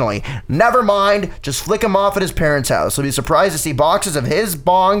unconditionally. Never mind, just flick him off at his parents' house. He'll be surprised to see boxes of his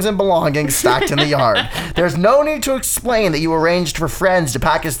bongs and belongings stacked in the yard. There's no need to explain that you arranged for friends to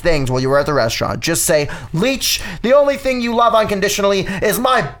pack his things while you were at the restaurant. Just say, "Leech, the only thing you love unconditionally is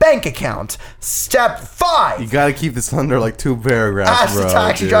my bank account." Step 5: You gotta keep this under like 2 paragraphs, ask bro. the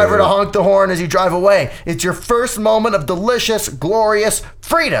taxi dude. driver to honk the horn as you drive away. It's your first moment of delicious, glorious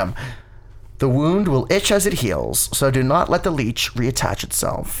freedom. The wound will itch as it heals, so do not let the leech reattach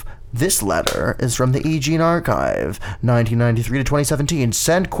itself. This letter is from the Eugene Archive, 1993 to 2017.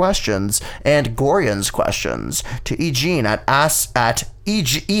 Send questions and Gorian's questions to Eugene at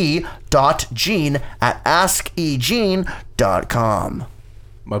ege.gene@askegene.com.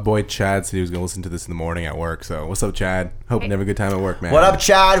 My boy Chad said he was gonna listen to this in the morning at work. So what's up, Chad? Hope you have a good time at work, man. What up,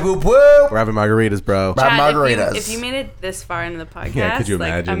 Chad? Whoop whoop. We're having margaritas, bro. Chad, Chad, margaritas. If you made it this far into the podcast, Yeah, could you like,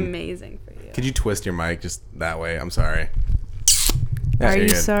 imagine? amazing for you. Could you twist your mic just that way? I'm sorry. Are you're you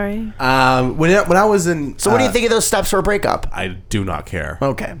good. sorry? When I was in, So what do you think of those steps for a breakup? I do not care.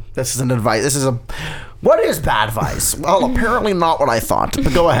 Okay, this is an advice. What is bad advice? Well, apparently not what I thought,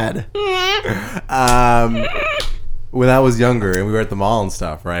 but go ahead. When I was younger and we were at the mall and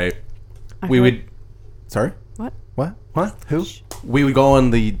stuff, right? We would. Sorry. What? What? Who? We would go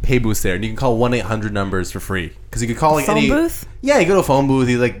on the pay booths there, and you can call 1-800 numbers for free because you could call like Phone any booth? Yeah, you go to a phone booth,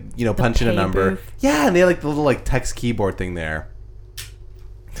 you punch in a pay number. booth. Yeah, and they had like the little like text keyboard thing there.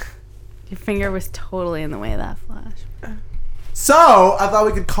 Your finger was totally in the way of that flash. So I thought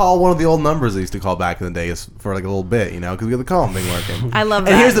we could call one of the old numbers I used to call back in the days for like a little bit, because we got the call thing working. I love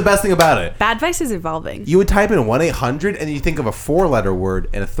that. And here's the best thing about it. Bad Vice is evolving. You would type in 1-800 and you think of a 4-letter word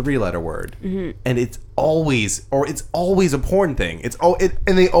and a 3-letter word. Mm-hmm. And it's always a porn thing.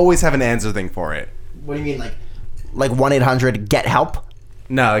 And they always have an answer thing for it. What do you mean, like 1-800 get help?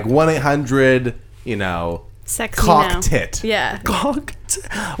 No, like 1-800, Sexy cock now. tit. Yeah.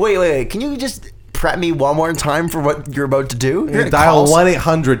 Wait. Can you just prep me one more time for what you're about to do? You're gonna Dial call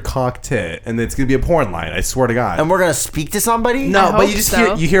 1-800 cock tit, and it's gonna be a porn line. I swear to God. and we're gonna speak to somebody? No, but you hope just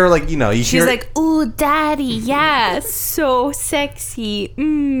so. hear like you She's hear like, ooh, daddy, yeah, so sexy.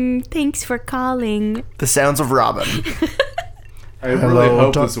 Thanks for calling. The sounds of Robin. I really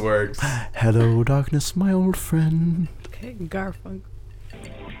hope this works. Hello, darkness, my old friend. Okay, Garfunkel.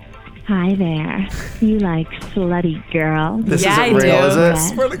 Hi there. You like slutty girls? This Yeah, isn't I real, do. is it?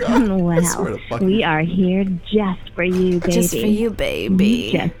 Swear to God. Well, swear to fucking we are here just for you, baby. Just for you, baby.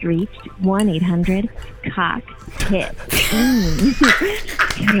 You just reached 1-800-COCK-TIT.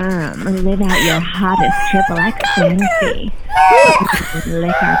 Come, live out your hottest XXX fantasy.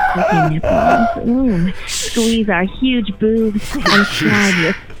 Lick our quickie nipples. Squeeze our huge boobs and slide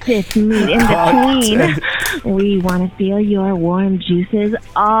your stiff meat in between. We want to feel your warm juices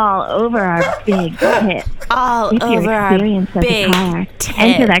all over our big tits. All If you're over our experienced as a big caller, tits.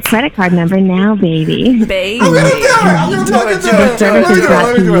 enter that credit card number now, baby. Baby. Do it. This service is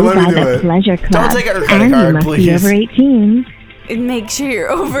brought to you by Let me do the it. Pleasure Club. Don't take out her credit and card, you must please. be over 18. Make sure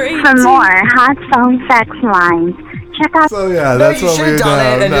you're over 18. For more hot phone sex lines, check out. So yeah, No, that's you what should we have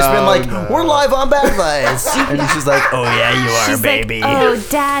done it and just been like, no. we're live on Bad Vice. And she's like, oh yeah, you are, She's baby. like, oh,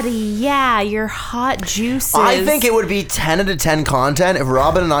 daddy, yeah, your hot juices. I think it would be 10 out of 10 content if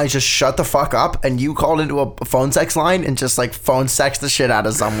Robin and I just shut the fuck up and you called into a phone sex line and just like phone sex the shit out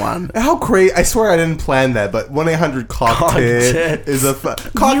of someone. How crazy! I swear I didn't plan that, but 1-800 cock Cock tit tit. is a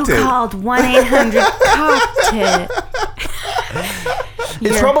cock you tit. called 1-800-COCK-TIT.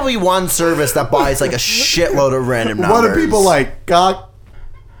 It's probably one service that buys like a shitload of random numbers. What are people like? Cock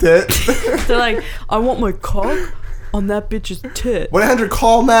tit. They're like, I want my cock on that bitch's tit. 1-800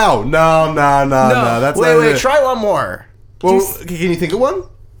 call now. No. That's not Wait, it. try one more. Well, can you think of one?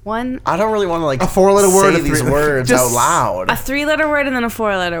 One, I don't really want to like A 4-letter word. say a these three- words just- out loud. a 3-letter word and then a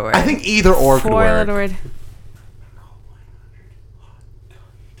 4-letter word. I think either or could work. 4-letter word.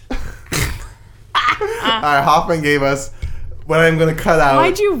 All right, Hoffman gave us what I'm going to cut out.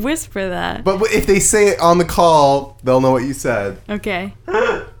 Why'd you whisper that? But if they say it on the call, they'll know what you said. Okay.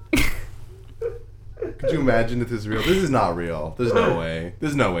 Could you imagine if this is real? This is not real. There's no way.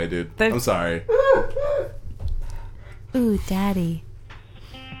 There's no way, dude. I'm sorry. Ooh, daddy.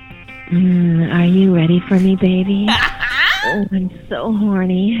 Are you ready for me, baby? Oh, I'm so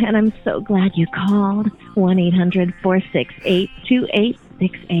horny, and I'm so glad you called.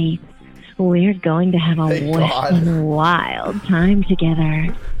 1-800-468-2868. We're going to have a Thank wet God. and wild time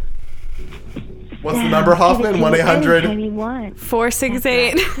together. What's the number, Hoffman? 1-800.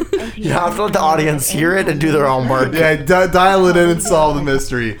 468. You have to let the audience hear it and do their own work. Yeah, dial it in and solve the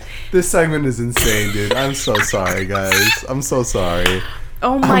mystery. This segment is insane, dude. I'm so sorry, guys. I'm so sorry.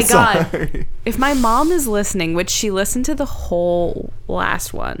 Oh my I'm god. sorry. If my mom is listening, which she listened to the whole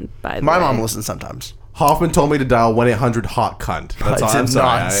last one, by the way. My mom listens sometimes. Hoffman told me to dial 1-800 hot cunt. That's I all. I'm did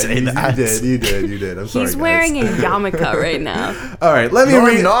sorry. not say You that. did. I'm sorry. He's guys. wearing a yarmulke right now. All right, let me No, I'm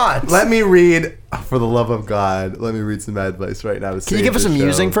read. not. Let me read. For the love of God, let me read some advice right now. Can you give us some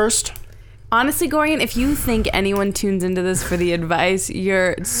musing first? Honestly, Gorian, if you think anyone tunes into this for the advice,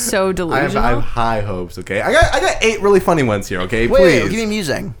 you're so I have delusional. high hopes. Okay, I got 8 really funny ones here. Okay, Wait, please. give me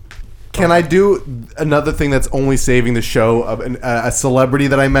musing. Can I do another thing that's only saving the show of a celebrity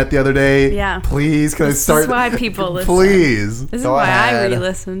that I met the other day? Yeah. Please, can This I start? is why people listen. Please. This is Go why ahead. I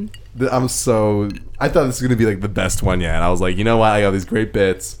re-listen. I thought this was gonna be like the best one yet. I was like, you know what? I got these great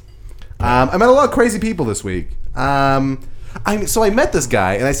bits. I met a lot of crazy people this week. So I met this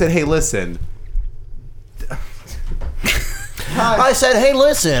guy and I said, hey, listen. I said, hey,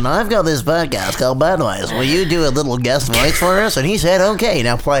 listen, I've got this podcast called Bad Vice. Will you do a little guest voice for us? And he said, okay,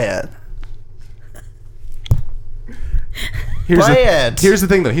 now play it. Here's Play it. Here's the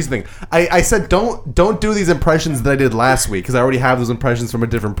thing, though. Here's the thing. I said don't do these impressions that I did last week because I already have those impressions from a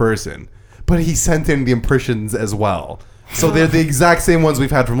different person. But he sent in the impressions as well, so they're the exact same ones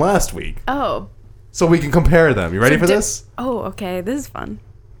we've had from last week. Oh. So we can compare them. You ready for di- this? Oh, okay. This is fun.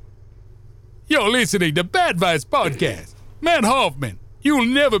 You're listening to Bad Vice Podcast. Matt Hoffman, you'll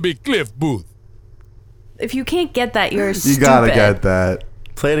never be Cliff Booth. If you can't get that, you're You stupid. gotta get that.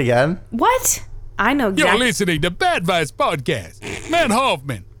 Play it again. What? I know You're exactly. listening to Bad Vice Podcast. Matt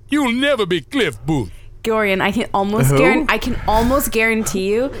Hoffman, you'll never be Cliff Booth. Gorian, I can almost guarantee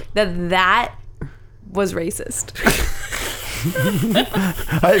you that was racist.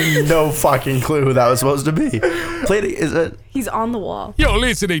 I have no fucking clue who that was supposed to be. Is it? He's on the wall. You're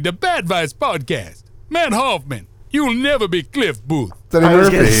listening to Bad Vice Podcast. Matt Hoffman, you'll never be Cliff Booth. I was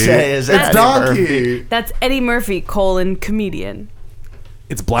going to say, it's Donkey. That's Eddie Murphy, comedian.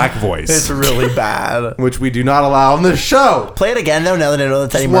 It's black voice. It's really bad. Which we do not allow on the show. Play it again, though, now that I know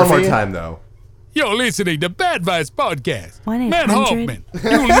that's Eddie Just Murphy. one more time, though. You're listening to Bad Vice Podcast. 1-800. Matt Hoffman,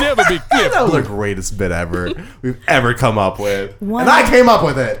 you'll never be Cliff That was the Booth. greatest bit ever we've ever come up with. One- And I came up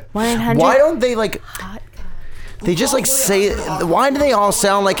with it. 1-800. Why don't they, like... They just, like, say... Why do they all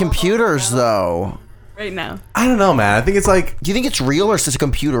sound like computers, though? Right now. I don't know, man. I think it's like... Do you think it's real or is it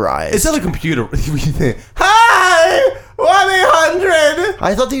computerized? It's not a computer. Hi! 1-800!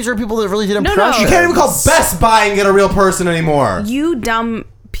 I thought these were people that really did No. impressions. You can't even call Best Buy and get a real person anymore. You dumb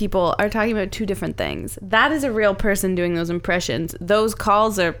people are talking about two different things. That is a real person doing those impressions. Those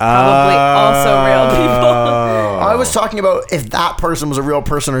calls are probably also real people. I was talking about if that person was a real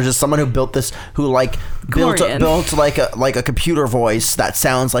person or just someone who built this, who like built like a computer voice that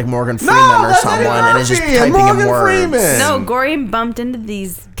sounds like Morgan Freeman or someone, and is just typing in words. No, Gorian bumped into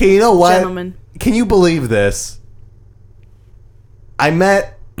these Okay, you know what? gentlemen. Can you believe this? I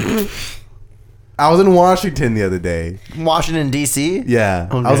was in Washington the other day. Washington, D.C.? Yeah.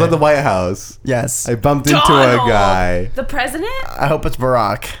 Okay. I was at the White House. Yes. I bumped into a guy. The president? I hope it's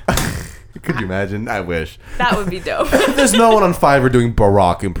Barack. Could you imagine? I wish. That would be dope. There's no one on Fiverr doing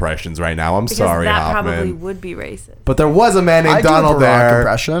Barack impressions right now. I'm Because sorry, that Hoffman. probably would be racist. But there was a man named I do a Donald Barack there,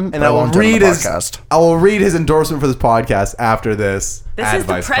 impression, but and I I will won't do it on read the his. podcast. I will read his endorsement for this podcast after this. This is the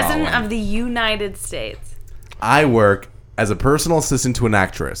advice president column. of the United States. I work as a personal assistant to an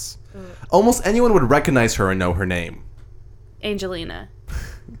actress. Almost anyone would recognize her and know her name. Angelina.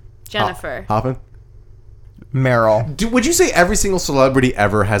 Jennifer. Hoffman? Meryl. Would you say every single celebrity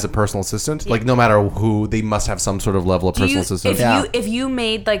ever has a personal assistant? Like, no matter who, they must have some sort of level of personal assistant? If you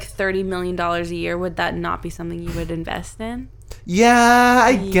made like $30 million a year, would that not be something you would invest in? Yeah,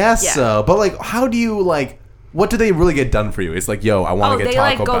 I guess so. But, like, how do you, like... What do they really get done for you? It's like, yo, I want to get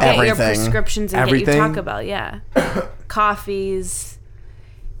Taco Bell. They like go get your prescriptions and Everything? get you Taco Bell, yeah. Coffees.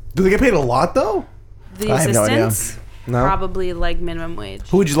 Do they get paid a lot, though? The I have no idea. assistants? No? Probably like minimum wage.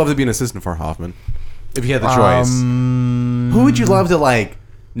 Who would you love to be an assistant for, Hoffman? If you had the choice. Who would you love to, like,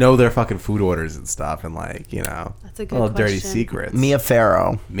 know their fucking food orders and stuff and, like, you know, That's a good little dirty question. secrets? Mia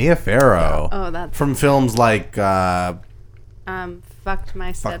Farrow. Mia Farrow. Oh, that's... From films like, Fucked My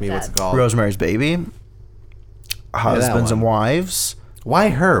Stepdad. fuck me, what's it called? Rosemary's Baby. Husbands and Wives. Why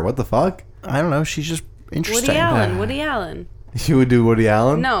her? What the fuck? I don't know. She's just interesting. Woody Allen. You would do Woody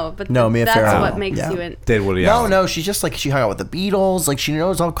Allen? No, but Mia that's Farrow. what makes you in. Did Woody Allen? No, she's just like, she hung out with the Beatles. Like, she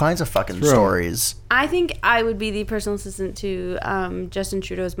knows all kinds of fucking True. stories. I think I would be the personal assistant to Justin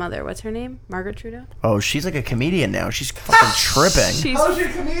Trudeau's mother. What's her name? Margaret Trudeau? Oh, she's like a comedian now. She's fucking tripping. How is she a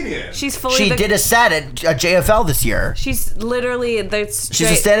comedian? She's fully... She did a set at JFL this year. She's literally... She's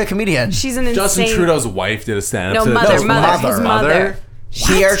a stand-up comedian. She's an insane... Justin Trudeau's wife did a stand-up. No, set. mother. His mother.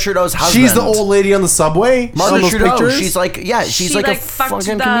 Pierre Trudeau's husband. She's the old lady on the subway? Margaret on those Trudeau. pictures? She's like, yeah, she's like a fucked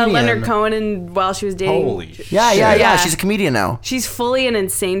fucking the comedian. Leonard Cohen and while she was dating. Holy shit. Yeah. She's a comedian now. She's fully an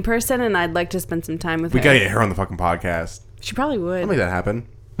insane person, and I'd like to spend some time with We her. gotta get her on the fucking podcast. She probably would. I'll make that happen.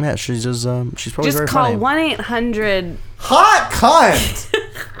 Yeah, she's just she's probably Just very call funny. 1-800... Hot cunt!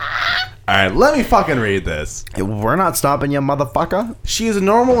 Alright, let me fucking read this. Hey, we're not stopping you, motherfucker. She is a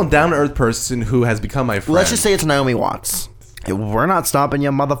normal and down-to-earth person who has become my friend. Let's just say it's Naomi Watts. Hey, we're not stopping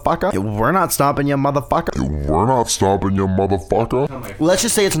you, motherfucker. Hey, we're not stopping you, motherfucker. Hey, we're not stopping you, motherfucker. Let's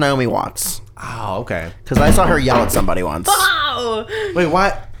just say it's Naomi Watts. Oh, okay. Because I saw her yell at somebody once. Wow! Wait,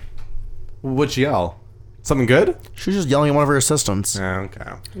 what? What'd she yell? Something good? She was just yelling at one of her assistants. Yeah,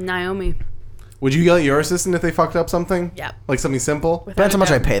 okay. Naomi. Would you yell at your assistant if they fucked up something? Yep. Like something simple? Depends how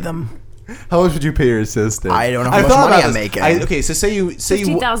much I pay them. How much would you pay your assistant? I don't know how much thought money about I'm this. making. Okay, so say you $50,000 say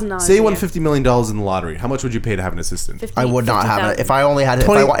you a won year. $50 million in the lottery. How much would you pay to have an assistant? I would not have it. If I only had it,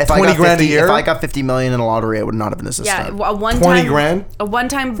 20 if I 20 got grand 50, a year? If I got 50 million in a lottery, I would not have an assistant. Yeah, a one 20 time... grand? A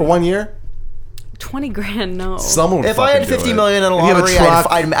one-time... For 1 year? 20 grand, no. Someone would If I had fucking do 50 it. million in a If you have lottery,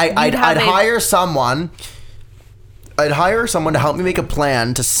 truck- I'd have a- hire someone. I'd hire someone to help me make a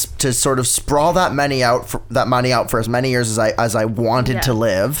plan to sort of sprawl that money out for as many years as I wanted Yeah. to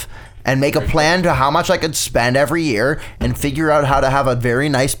live, and make a plan to how much I could spend every year and figure out how to have a very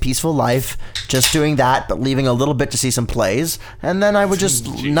nice, peaceful life just doing that, but leaving a little bit to see some plays, and then I would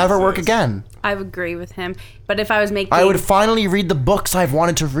just never work again. I would agree with him. But if I was making... I would finally read the books I've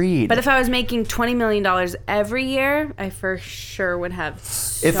wanted to read. But if I was making $20 million every year, I for sure would have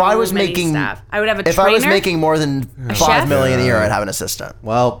so if I was many making, staff. I would have a If trainer, I was making more than $5 chef? million a year, I'd have an assistant.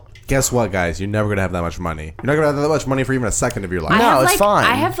 Well, guess what, guys? You're never gonna have that much money. You're not gonna have that much money for even a second of your life.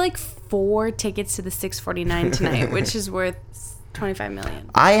 I have like 4 tickets to the 649 tonight, which is worth $25 million.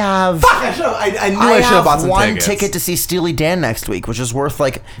 I have. Fuck, I knew I should have bought some one tickets. ticket to see Steely Dan next week, which is worth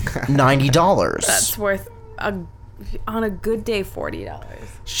like $90. That's worth on a good day $40.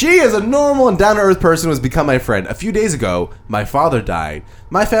 She is a normal and down-to-earth person who has become my friend. A few days ago, my father died.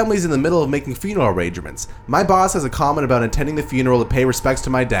 My family's in the middle of making funeral arrangements. My boss has a comment about attending the funeral to pay respects to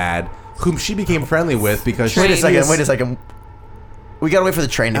my dad, whom she became friendly with because Wait a second. We gotta wait for the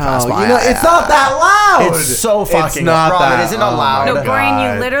train to pass by. You know, it's not that loud. It's so fucking It's not Robin, that. isn't it loud? No, Brian,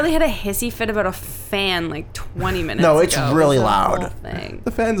 God. you literally had a hissy fit about a fan like 20 minutes No, ago. it's really It was a loud. whole thing. The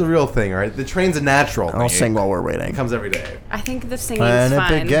fan's a real thing, all right? The train's a natural thing. I'll sing while we're waiting. It comes every day. I think the singing's When it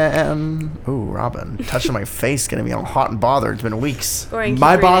fine. began. Ooh, Robin, touching my face, getting me all hot and bothered. It's been weeks. Brian, keep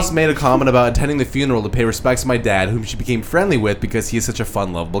My reading. boss made a comment about attending the funeral to pay respects to my dad, whom she became friendly with because he is such a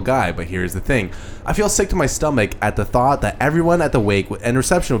fun, lovable guy. But here's the thing. I feel sick to my stomach at the thought that everyone at the wake and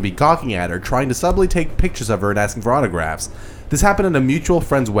reception will be gawking at her, trying to subtly take pictures of her and asking for autographs. This happened at a mutual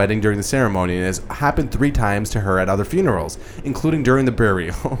friend's wedding during the ceremony and has happened 3 times to her at other funerals, including during the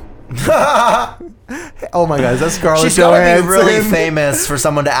burial. Oh my God, is that Scarlett She's gotta Johansson? be really famous for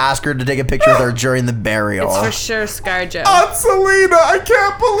someone to ask her to take a picture with her during the burial. It's for sure ScarJo. Aunt Selena, I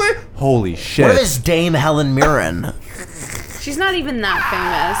can't believe. Holy shit. What if it's Dame Helen Mirren? She's not even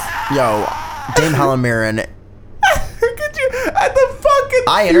that Yo, Dame Helen Mirren. Could you at the fucking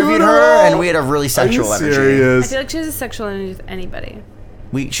I interviewed funeral? her and we had a really sexual Are you energy. famous. I serious? feel like she has a sexual energy with anybody.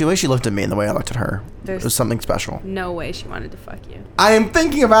 The way she looked at me and the way I looked at her, There's- it was something special. No way she wanted to fuck you. I am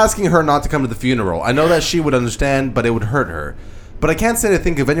thinking of asking her not to come to the funeral. I know that she would understand, but it would hurt her. But I can't say to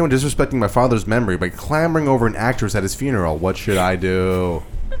think of anyone disrespecting my father's memory by clamoring over an actress at his funeral. What should I do?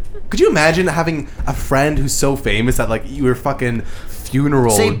 Could you imagine having a friend who's so famous that like your fucking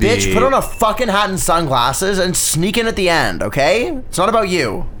funeral Say, would bitch, be... put on a fucking hat and sunglasses and sneak in at the end, okay? It's not about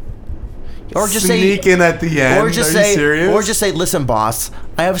you. Or just Sneak in at the end? Or just Are you serious? Or just say, listen, boss,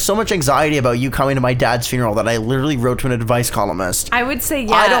 I have so much anxiety about you coming to my dad's funeral that I literally wrote to an advice columnist. I would say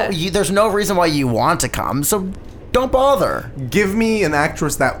yeah. There's no reason why you want to come, so don't bother. Give me an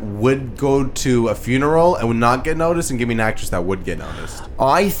actress that would go to a funeral and would not get noticed, and give me an actress that would get noticed.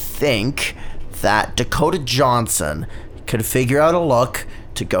 I think that Dakota Johnson could figure out a look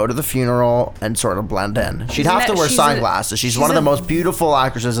to go to the funeral and sort of blend in. She'd have to wear sunglasses. She's one of the most beautiful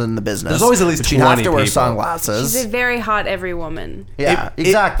actresses in the business. There's always at least but she'd have 20 to wear people. sunglasses. She's a very hot every woman. Yeah,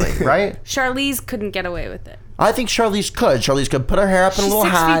 exactly, right? Charlize couldn't get away with it. I think Charlize could. Charlize could put her hair up in a She's little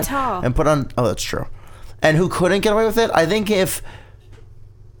 6 feet hat tall. and put on. Oh, that's true. And who couldn't get away with it? I think if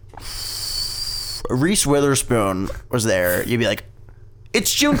Reese Witherspoon was there, you'd be like,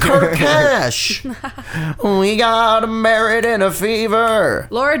 "It's June Carter Cash. We got married in a fever."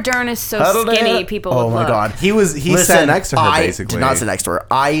 Laura Dern is so Huddled skinny, in- people Oh would my look. God. He sat next to her, basically. I did not sit next to her.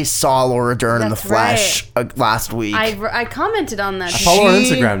 I saw Laura Dern in the That's flesh last week. I commented on that. I follow her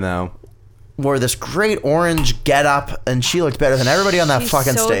She- Instagram now. Wore this great orange getup, and she looked better than everybody on that She's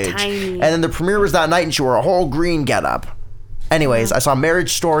fucking so stage. tiny. And then the premiere was that night, and she wore a whole green getup. Anyways, I saw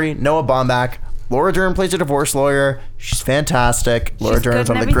Marriage Story, Noah Baumbach. Laura Dern plays a divorce lawyer. She's fantastic. Laura She's Dern good is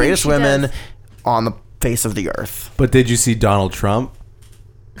one in of the everything greatest she women does. on the face of the earth. But did you see Donald Trump?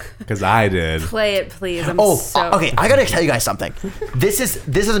 Because I did. Play it, please. I'm Oh, so okay. I gotta tell you guys something. This is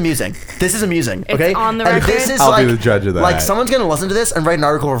amusing. This is amusing. It's Okay, on the And record? this is I'll like, be the judge of that. Like someone's gonna listen to this and write an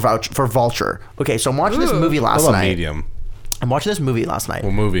article for Vulture. Okay, so I'm watching this movie What last about night. Medium? I'm watching this movie last night.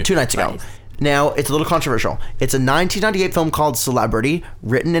 What movie? 2 nights ago. Now, it's a little controversial. It's a 1998 film called Celebrity,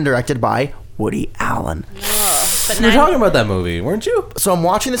 written and directed by Woody Allen. But You were talking about that movie, weren't you? So I'm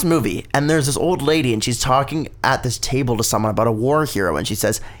watching this movie, and there's this old lady, and she's talking at this table to someone about a war hero, and she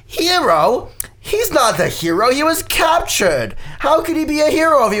says, "Hero? He's not the hero. He was captured. How could he be a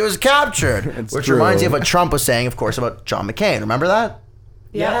hero if he was captured?" Which true. reminds me of what Trump was saying, of course, about John McCain. Remember that?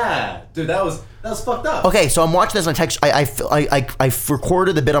 Yeah. Dude, that was fucked up. Okay, so I'm watching this and I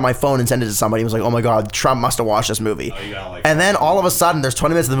recorded the bit on my phone and sent it to somebody. He was like, "Oh my God, Trump must have watched this movie." And then all of a sudden, there's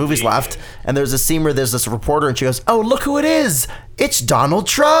 20 minutes of the movie's left, and there's a scene where there's this reporter, and she goes, "Oh, look who it is! It's Donald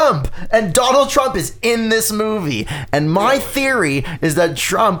Trump!" And Donald Trump is in this movie. And my theory is that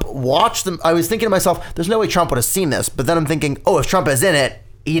Trump watched them. I was thinking to myself, there's no way Trump would have seen this. But then I'm thinking, oh, if Trump is in it,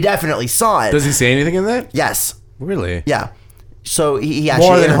 He definitely saw it. Does he say anything in that? Yes. Really? Yeah. So he More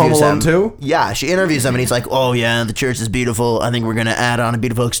actually than Home interviews Alone him. 2? Yeah, she interviews him and he's like, oh yeah, the church is beautiful. I think we're going to add on a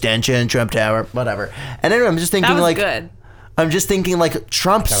beautiful extension, Trump Tower, whatever. And anyway, I'm just thinking That was like... good. I'm just thinking like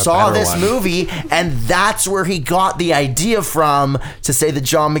Trump Got a saw better this one. movie and that's where he got the idea from to say that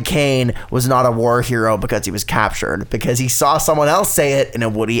John McCain was not a war hero because he was captured, because he saw someone else say it in a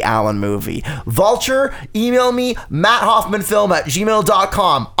Woody Allen movie. Vulture, email me,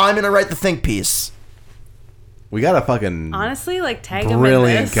 matthoffmanfilm@gmail.com. I'm going to write the think piece. We got a fucking Honestly, like tag him in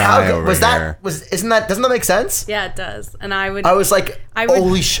brilliant this. guy How- over was here. doesn't that make sense? Yeah, it does. And I would. I was like, I would-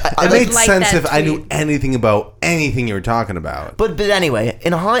 holy shit. It would made like sense that if I knew tweet. anything about anything you were talking about. But anyway,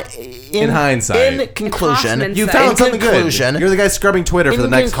 in hindsight. in conclusion, Hoffman's You side. found in something conclusion, good. You're the guy scrubbing Twitter for the in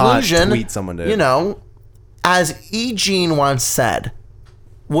next hot conclusion, tweet someone did. You know, as E. Jean once said,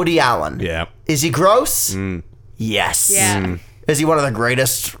 Woody Allen. Yeah. Is he gross? Yes. Yeah. Is he one of the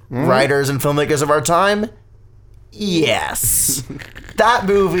greatest writers and filmmakers of our time? Yes. That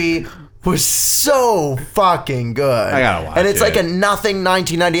movie was so fucking good. I gotta watch And it's it. like a nothing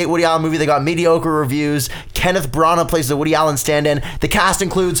 1998 Woody Allen movie that got mediocre reviews. Kenneth Branagh plays the Woody Allen stand-in. The cast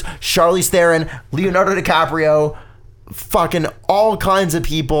includes Charlize Theron, Leonardo DiCaprio, fucking all kinds of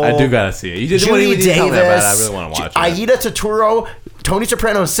people. I do gotta see it. You just Judy when you tell me about it, I Davis, really want to watch it. Aida Turturro, Tony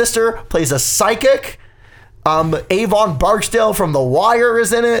Soprano's sister, plays a psychic. Avon Barksdale from The Wire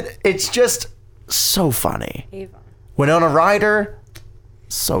is in it. It's just so funny. Avon. Winona Ryder,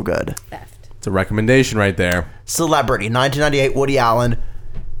 so good. It's a recommendation right there. Celebrity, 1998, Woody Allen.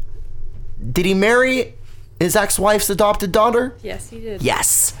 Did he marry his ex-wife's adopted daughter? Yes, he did.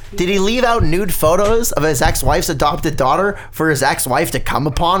 Yes. Did he leave out nude photos of his ex-wife's adopted daughter for his ex-wife to come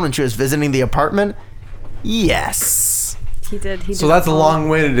upon when she was visiting the apartment? Yes. He did. He So did that's a all-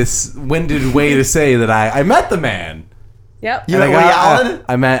 long-winded way to say that I met the man. Yep. You And met I Woody got- Allen?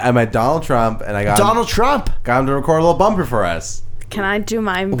 I met Donald Trump, and I got Donald Trump. got him to record a little bumper for us. Can I do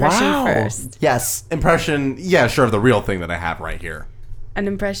my impression first? Yes. Impression, yeah, sure, the real thing that I have right here. An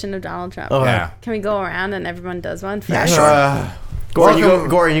impression of Donald Trump. Okay. Yeah. Can we go around and everyone does one first? Yeah, sure.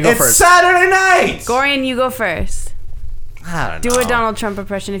 Gorian, you go it's first. Saturday night. Gorian, you go first. I don't Do know. a Donald Trump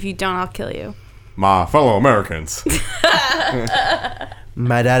impression. If you don't, I'll kill you. My fellow Americans.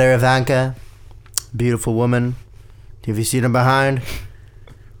 My daughter Ivanka, beautiful woman. Have you seen her behind?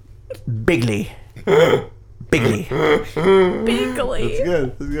 Bigly. Bigly. Bigly.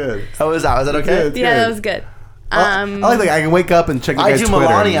 Good. That's good. How was that? Was that okay? Good. Yeah, that was good. I like I can wake up and check the I guy's do Twitter.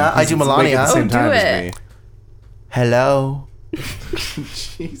 Melania. and I do he's awake Melania. at the same Oh, do time as it. me. Hello.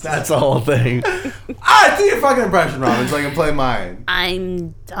 That's the whole thing. Do your fucking impression, Robin, so I can play mine.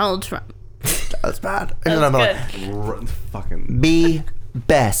 I'm Donald Trump. That's bad. That was good. Fucking. Be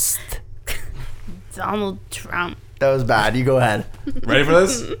best. Donald Trump. That was bad. You go ahead. Ready for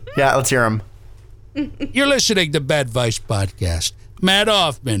this? Yeah, let's hear him. You're listening to Bad Vice Podcast. Matt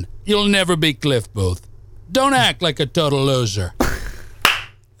Hoffman, you'll never be Cliff Booth. Don't act like a total loser.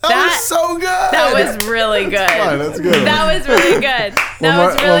 That was so good. That was really good. Fine, that's good. That was really good. That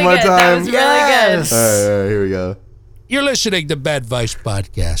was really one more good. That was time. really Yes. All right, here we go. You're listening to Bad Vice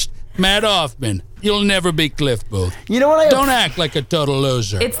Podcast. Matt Hoffman, you'll never be Cliff Booth. You know what I Don't act like a total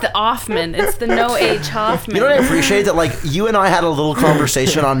loser. good. It's the Hoffman. It's the no H Hoffman. You know what I appreciate? That like you and I had a little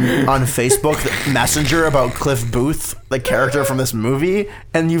conversation on Facebook Messenger about Cliff Booth, the character from this movie,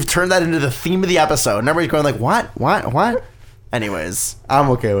 and you've turned that into the theme of the episode. And everybody's going like, what? Anyways, I'm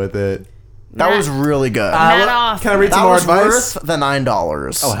okay with it. that was really good. Matt Hoffman. Can I read that some more was advice? worth the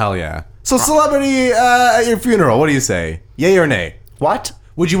 $9. Oh, hell yeah. So, celebrity at your funeral, what do you say? Yay or nay? What?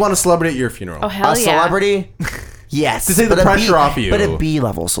 Would you want a celebrity at your funeral? Oh, hell A yeah. celebrity? Yes. To take the but a pressure off you. But a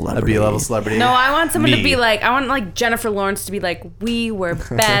B-level A celebrity. B-level celebrity? No, I want someone to Me. be like, I want like Jennifer Lawrence to be like, we were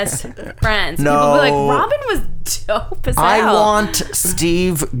best friends. No. People be like, Robin was dope as hell. I want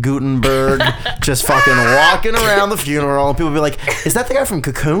Steve Gutenberg just fucking walking around the funeral, and people be like, "Is that the guy from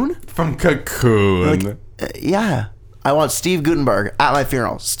Cocoon?" From Cocoon. Like, yeah. I want Steve Gutenberg at my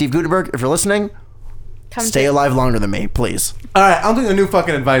funeral. Steve Gutenberg, if you're listening, stay alive longer than me, please. All right, I'm doing a new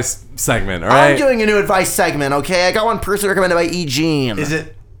fucking advice segment, all right? I'm doing a new advice segment, okay? I got one personally recommended by E. Jean. Is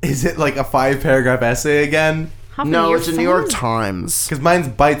it like a 5-paragraph essay again? No, it's a New York Times. Because mine's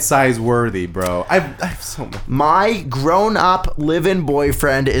bite-size worthy, bro. I have so much. My grown-up live-in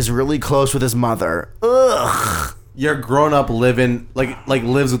boyfriend is really close with his mother. Ugh. Your grown-up living, like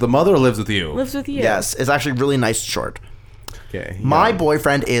lives with the mother or lives with you? Lives with you. Yes, it's actually really nice and short. Okay. My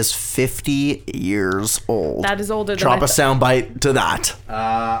boyfriend is 50 years old. That is older than Drop I a soundbite to that.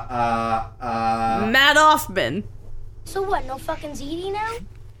 Matt Hoffman. So what, no fucking ZD now?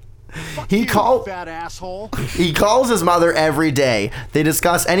 He calls fat asshole. He calls his mother every day. They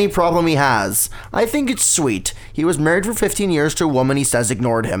discuss any problem he has. I think it's sweet. He was married for 15 years to a woman he says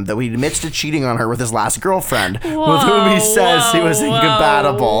ignored him, though he admits to cheating on her with his last girlfriend, with whom he says he was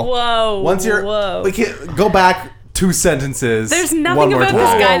incompatible. Whoa. Go back 2 sentences. There's nothing about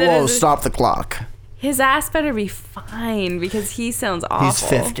this guy that is... Stop the clock. His ass better be fine because he sounds awful. He's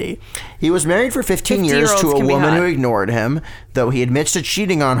 50. He was married for 15 years to a woman who ignored him, though he admits to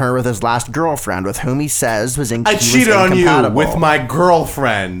cheating on her with his last girlfriend, with whom he says was incompatible. I cheated on you with my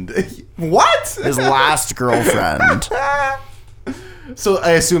girlfriend. What? His last girlfriend. So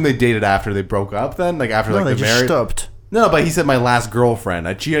I assume they dated after they broke up then? Like after they the just marriage? stopped. No, but he said my last girlfriend.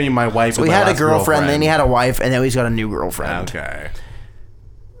 I cheated on my wife So with he my had a last girlfriend, then he had a wife, and now he's got a new girlfriend. Okay.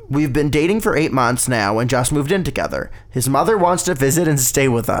 We've been dating for 8 months now and just moved in together. His mother wants to visit and stay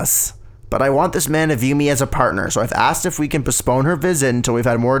with us. But I want this man to view me as a partner, so I've asked if we can postpone her visit until we've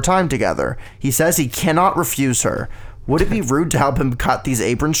had more time together. He says he cannot refuse her. Would it be rude to help him cut these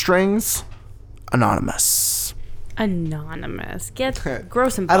apron strings? Anonymous. Get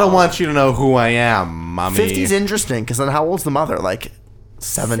gross and balls. I don't want you to know who I am, mommy. 50's interesting, because then how old's the mother? Like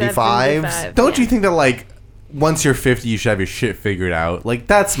 75? Don't you think that, like, once you're 50, you should have your shit figured out? Like,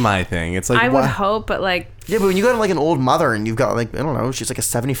 that's my thing. It's like, I would hope, but like... Yeah, but when you got like an old mother and you've got like, I don't know, she's like a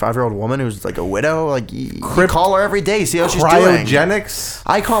 75-year-old woman who's like a widow, like you call her every day, see how she's doing. Cryogenics?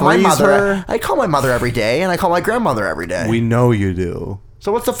 I call my mother. I call my mother every day, and I call my grandmother every day. We know you do.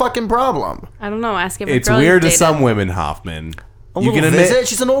 So what's the fucking problem? I don't know. Ask every It's girl weird to you've some dated. women, Hoffman. You can admit visit?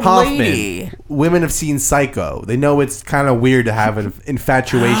 She's an old Hoffman, lady. Women have seen Psycho. They know it's kind of weird to have an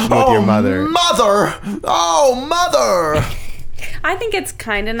infatuation with your mother. Mother! Oh, mother! I think it's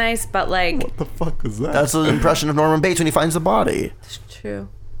kind of nice, but like... What the fuck is that? That's the impression of Norman Bates when he finds the body. It's true.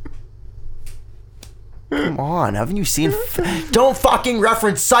 Come on, haven't you seen... Don't fucking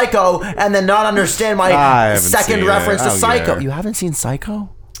reference Psycho and then not understand my second reference to Psycho. You haven't seen Psycho?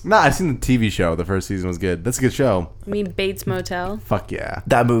 Nah, I've seen the TV show. The first season was good. That's a good show. I mean, Bates Motel. Fuck yeah.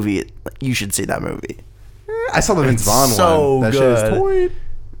 That movie, you should see that movie. I saw the Vince Vaughn so one. That good. shit is toit.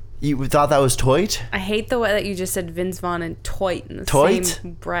 You thought that was toit? I hate the way that you just said Vince Vaughn and toit in the Toit?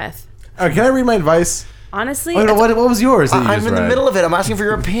 same breath. Can I read my advice? Honestly, Oh, no, what was yours? That you I'm just in the read? middle of it. I'm asking for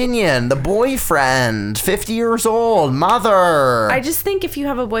your opinion. The boyfriend, 50 years old, mother. I just think if you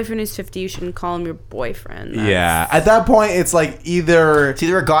have a boyfriend who's 50, you shouldn't call him your boyfriend. Yeah. At that point, it's like either... It's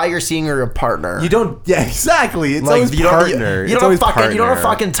either a guy you're seeing or a partner. You don't... Yeah, exactly. It's Like, always you don't- partner. You It's don't always have fucking. You don't have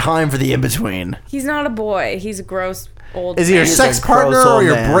partner. fucking time for the in between. He's not a boy. He's a gross old Is he your man. sex a partner gross or old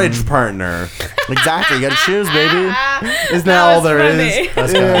your man. bridge partner? Exactly. You gotta choose, baby. Isn't that all was there funny. is?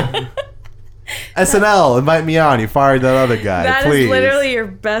 That's Yeah. SNL, invite me on. You fired that other guy. That Please. is literally your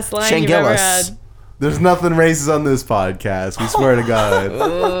best line Shane you've ever Gillis. had. There's nothing racist on this podcast. We swear to God.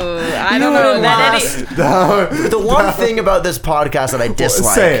 I don't know that any... The one thing about this podcast that I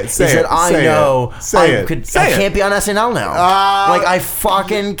dislike is say that it, I say know it, say it, I say it. can't be on SNL now. Like I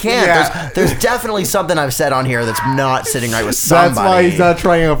fucking can't. Yeah. There's definitely something I've said on here that's not sitting right with somebody. That's why he's not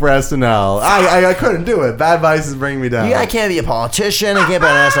trying out for SNL. I couldn't do it. Bad Vice is bringing me down. Yeah, I can't be a politician. I can't be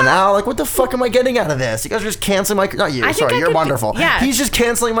on SNL. Like, what the fuck am I getting out of this? You guys are just canceling my... Not you. I think Sorry, I you're could be- wonderful. yeah. He's just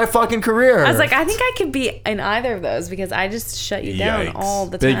canceling my fucking career. I was like, I think I could be in either of those because I just shut you down all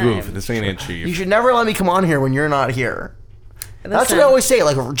the Big time. move. This ain't achieved. You should never let me come on here when you're not here. That's Listen. what I always say.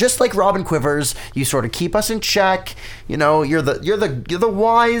 Like, just like Robin Quivers, you sort of keep us in check. You know, you're the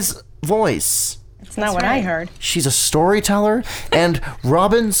wise voice. That's not what I heard. She's a storyteller, and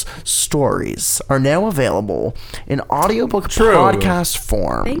Robin's stories are now available in audiobook podcast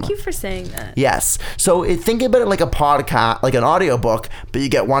form. Thank you for saying that. Yes. So think about it like a podcast, like an audiobook, but you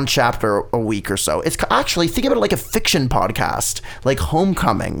get one chapter a week or so. It's actually, think about it like a fiction podcast, like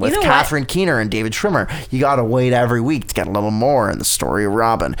Homecoming with know what? Catherine Keener and David Schwimmer. You got to wait every week to get a little more in the story of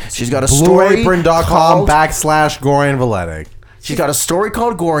Robin. She's got a story BlueApron.com called... /Gorian Valetic. She's got a story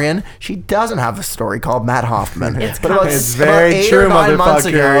called Gorian. She doesn't have a story called Matt Hoffman. It's very true,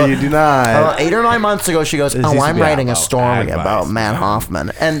 motherfucker. You do not. About 8 or 9 months ago, she goes, This "Oh, used to I'm be writing a about story advice, about Matt Hoffman."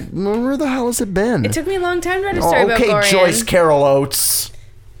 And where the hell has it been? It took me a long time to write a story about okay, Gorian. Joyce Carol Oates.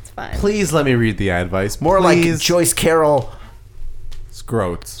 It's fine. Please let me read the advice. More Please. like Joyce Carol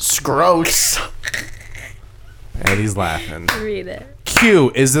Scroats. And he's laughing. Read it.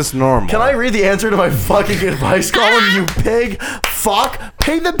 Q, is this normal? Can I read the answer to my fucking advice column, you pig? Fuck.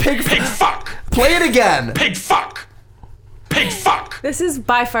 Pay the pig. Pig fuck. Play it again. Pig fuck. Pig fuck. This is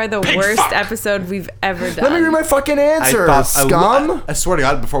by far the worst fuck. episode we've ever done. Let me read my fucking answer, scum. I swear to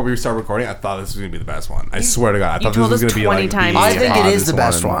God, before we start recording, I thought this was going to be the best one. I swear to God. I you thought told this was us going to be 20 like times. I think it is hottest the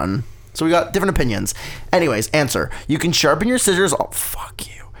best one. So we got different opinions. Anyways, answer. You can sharpen your scissors. Oh, fuck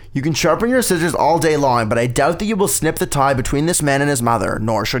you. You can sharpen your scissors all day long, but I doubt that you will snip the tie between this man and his mother,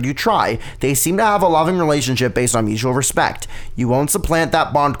 nor should you try. They seem to have a loving relationship based on mutual respect. You won't supplant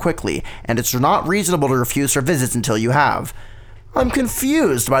that bond quickly, and it's not reasonable to refuse her visits until you have. I'm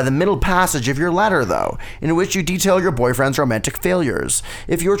confused by the middle passage of your letter, though, in which you detail your boyfriend's romantic failures.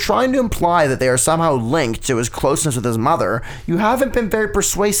 If you're trying to imply that they are somehow linked to his closeness with his mother, you haven't been very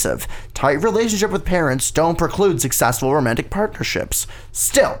persuasive. Tight relationship with parents don't preclude successful romantic partnerships.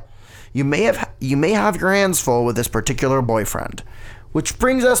 Still, you may have your hands full with this particular boyfriend. Which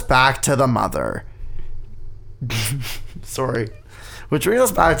brings us back to the mother. Sorry. Which brings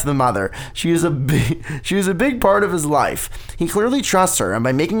us back to the mother. She is a big part of his life. He clearly trusts her, and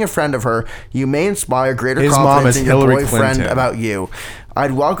by making a friend of her, you may inspire greater confidence in your Hillary boyfriend Clinton. about you.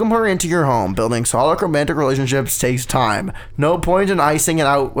 I'd welcome her into your home. Building solid romantic relationships takes time. No point in icing it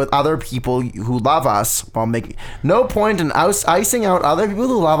out with other people who love us no point in icing out other people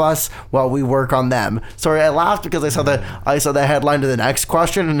who love us while we work on them. Sorry, I laughed because I saw the headline to the next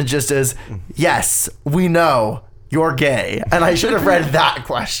question, and it just is, yes, we know. You're gay. And I should have read that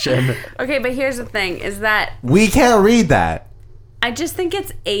question. Okay, but here's the thing, is that We can't read that. I just think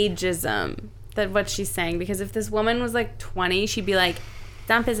it's ageism, that what she's saying. Because if this woman was like 20, she'd be like,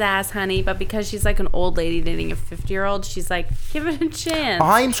 dump his ass, honey. But because she's like an old lady dating a 50-year-old, she's like, give it a chance.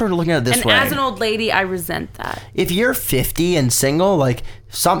 I'm sort of looking at it this way. And as an old lady, I resent that. If you're 50 and single, like,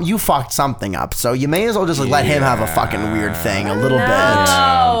 you fucked something up. So you may as well just let him have a fucking weird thing a little bit.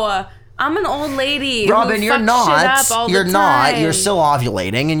 No. I'm an old lady. Robin, you're not. You're not. You're still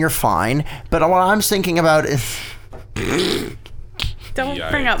ovulating and you're fine. But what I'm thinking about is... Don't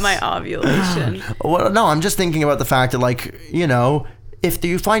bring up my ovulation. Well, no, I'm just thinking about the fact that, like, you know, if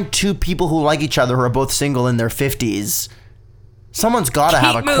you find two people who like each other who are both single in their 50s, someone's got to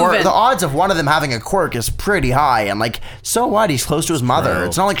have a quirk. The odds of one of them having a quirk is pretty high. And, like, so what? He's close to his mother. True.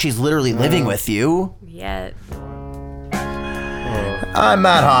 It's not like she's literally living with you. Yet. I'm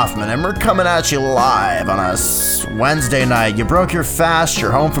Matt Hoffman, and we're coming at you live on a Wednesday night. You broke your fast,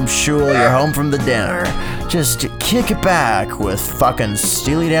 you're home from shul, you're home from the dinner. Just kick it back with fucking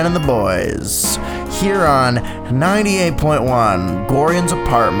Steely Dan and the boys. Here on 98.1, Gorian's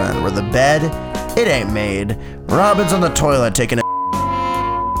apartment, where the bed, it ain't made. Robin's on the toilet taking a...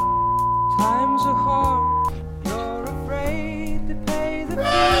 Times are hard, you're afraid to pay the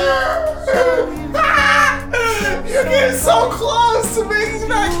You're getting so close to making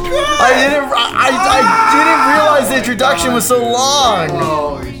that good. I didn't realize the introduction was so long.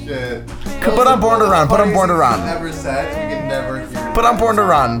 Holy shit. Put on Born to Run. Put on Born to Run. Never said we can never hear. Put on Born to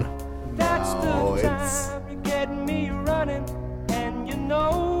Run. No, it's. getting me running, and you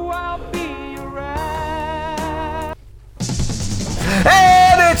know I'll be around.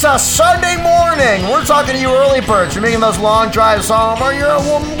 And it's a Sunday morning. We're talking to you early birds. You're making those long drives home, or you're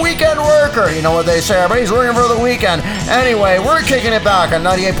a weekend worker. You know what they say, everybody's working for the weekend. Anyway, we're kicking it back on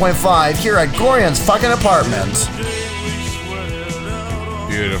 98.5 here at Gorian's fucking apartment.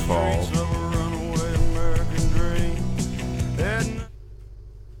 Beautiful.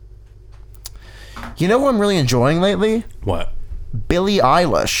 You know what I'm really enjoying lately? What? Billie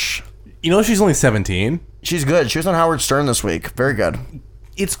Eilish. You know she's only 17? She's good. She was on Howard Stern this week. Very good.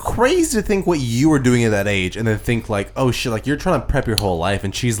 It's crazy to think what you were doing at that age and then think like, oh shit, like you're trying to prep your whole life,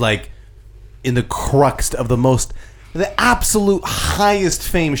 and she's like in the crux of the absolute highest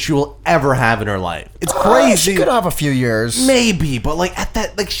fame she will ever have in her life. It's crazy. She could have a few years. Maybe, but like at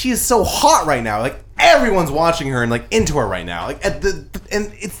that, like she is so hot right now. Like everyone's watching her and like into her right now. Like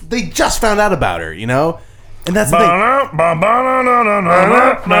they just found out about her, you know? And that's the thing.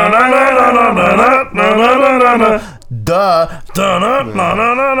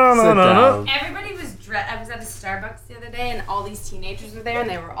 Everybody was I was at a Starbucks the other day, and all these teenagers were there, and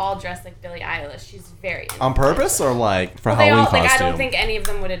they were all dressed like Billie Eilish. She's very On purpose or like for well, Halloween all, like, costume? I don't think any of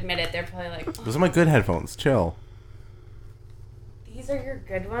them would admit it. They're probably like, Those are my good headphones. Chill. these are your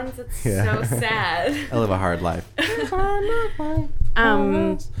good ones? It's Yeah. so sad. I live a hard life. All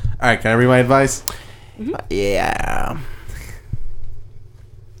Alright, can I read my advice? Yeah.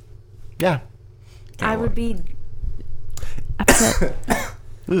 Yeah. I would be upset.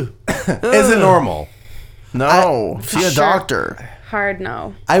 Is it normal? No. See a doctor. Hard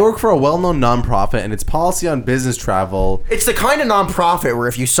no. I work for a well-known nonprofit, and its policy on business travel. It's the kind of nonprofit where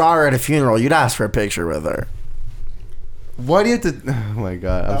if you saw her at a funeral, you'd ask for a picture with her. Why do you have to? Oh my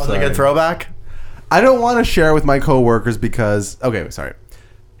god! I'm That was sorry. like a throwback. I don't want to share with my coworkers because. Okay, sorry.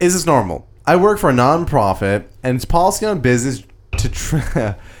 Is this normal? I work for a nonprofit, and its policy on business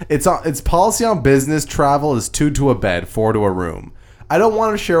its policy on business travel is 2 to a bed, 4 to a room. I don't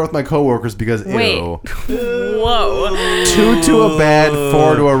want to share with my coworkers because Wait. ew. Whoa. 2 to a bed,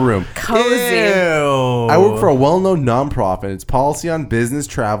 4 to a room. Cozy. I work for a well-known nonprofit. Its policy on business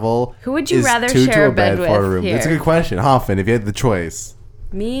travel. Who would you is rather 2 share to a a bed, bed 4 to a with room. here? It's a good question, Hoffman. If you had the choice,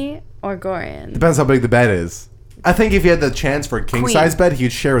 Me or Gorian? depends how big the bed is. I think if you had the chance for a king Queen. size bed,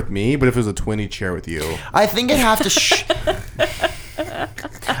 he'd share with me. But if it was a twin, he'd share with you. I think I'd have to.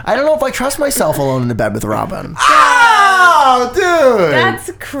 I don't know if I trust myself alone in the bed with Robin. Oh, dude!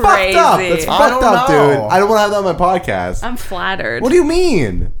 That's crazy. Fucked up. That's I fucked don't up, know. dude. I don't want to have that on my podcast. I'm flattered. What do you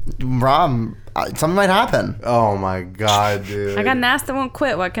mean? Rob, something might happen. Oh my god, dude! I got an ass that won't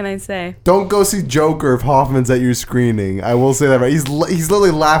quit. What can I say? Don't go see Joker if Hoffman's at your screening. I will say that right. He's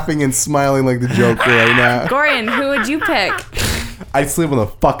literally laughing and smiling like the Joker right now. Gorian, who would you pick? I sleep on the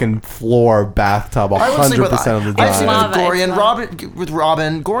fucking floor bathtub I would sleep 100% with of the I'd sleep time. with Gorian. With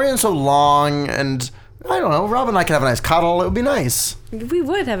Robin. Gorian's so long, and I don't know. Robin and I could have a nice cuddle. It would be nice. We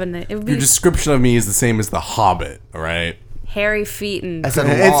would have a night. It would be Your description of me is the same as the Hobbit, all right? hairy feet and. I said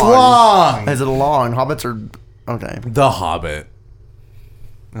long. It's long. I said long. Hobbits are okay. The Hobbit.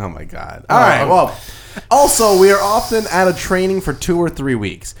 Oh my god. All right. Well, also we are often at a training for 2 or 3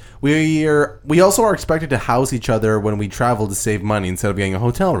 weeks. We also are expected to house each other when we travel to save money instead of getting a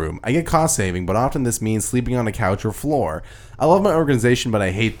hotel room. I get cost saving, but often this means sleeping on a couch or floor. I love my organization, but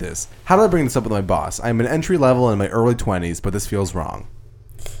I hate this. How do I bring this up with my boss? I'm an entry level in my early 20s, but this feels wrong.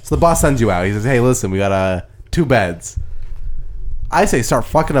 So the boss sends you out. He says, "Hey, listen, we got 2 beds." I say start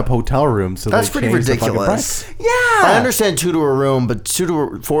fucking up hotel rooms. So That's they pretty change the fucking ridiculous. price. Yeah, I understand 2 to a room, but 4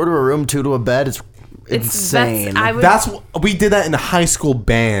 to a room, 2 to a bed is insane. We did that in a high school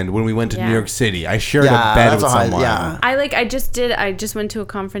band when we went to Yeah. New York City. I shared a Yeah, bed that's with a high- someone. yeah. I just went to a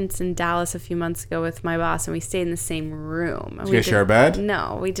conference in Dallas a few months ago with my boss, and we stayed in the same room. Did you guys share a bed?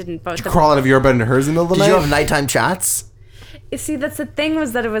 No, we didn't. But Did you crawl out of your bed into hers in the middle of the Did night? you have nighttime chats? See, that's the thing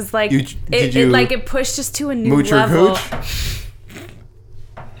was that it was like Did you it pushed us to a new mooch your level. cooch?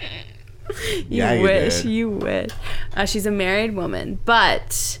 You you wish, did. you wish. She's a married woman,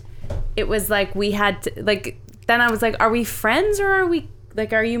 but it was like we had to like. Then I was like, "Are we friends or are we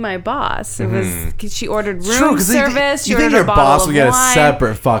like? Are you my boss?" It was 'cause she ordered room service. You she think ordered your a bottle boss of would get a wine.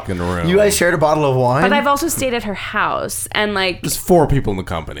 separate fucking room? You guys shared a bottle of wine? But I've also stayed at her house and like. There's 4 people in the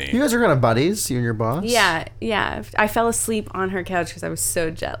company. You guys are kind of buddies, you and your boss? Yeah. I fell asleep on her couch because I was so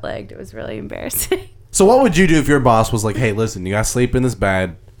jet lagged. It was really embarrassing. So what would you do if your boss was like, "Hey, listen, you gotta sleep in this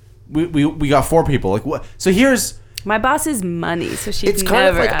bed. We got 4 people. Like what?" So here's. My boss is money, so she's It's kind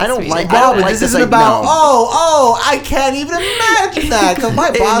of never like, I asked don't me like- to- I don't Robin, like this this, isn't like, about. no. I can't even imagine that because my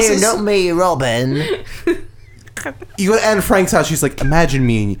boss is. not me, Robin. You go to Anne Frank's house. She's like, imagine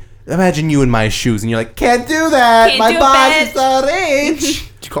you in my shoes, and you're like, can't do that. Can't My do it, boss bitch." is so rich.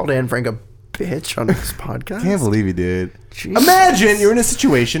 You called Anne Frank a bitch on this podcast? Can't believe you did. Jesus. Imagine you're in a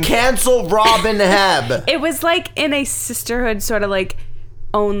situation. Cancel Robin Heb. It was like in a sisterhood sort of like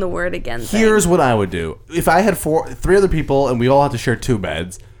own the word again thing. Here's what I would do. If I had 3 other people and we all had to share 2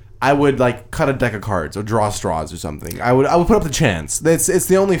 beds, I would like cut a deck of cards or draw straws or something. I would put up the chance. It's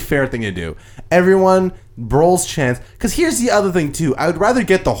the only fair thing to do. Everyone rolls chance. Because here's the other thing too. I would rather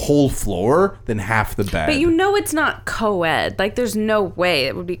get the whole floor than half the bed. But you know it's not co-ed. Like there's no way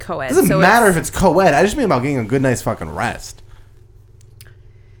it would be co-ed. It doesn't so matter if it's co-ed. I just mean about getting a good, nice fucking rest.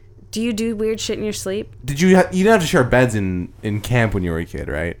 Do you do weird shit in your sleep? Did you? You didn't have to share beds in camp when you were a kid,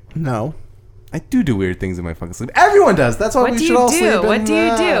 right? No. I do weird things in my fucking sleep. Everyone does. That's why What we do should you all sleep. do? What in do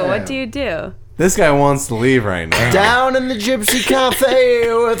you do? that. What do you do? This guy wants to leave right now. Down in the Gypsy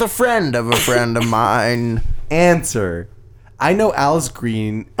Cafe with a friend of mine. Answer. I know Alice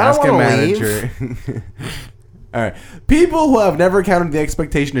Green. I don't Ask a wanna manager. All right. People who have never encountered the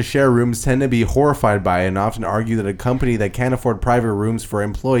expectation to share rooms tend to be horrified by it and often argue that a company that can't afford private rooms for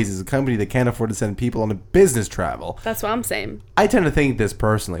employees is a company that can't afford to send people on a business travel. That's what I'm saying. I tend to think this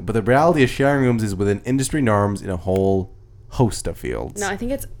personally, but the reality of sharing rooms is within industry norms in a whole host of fields. No, I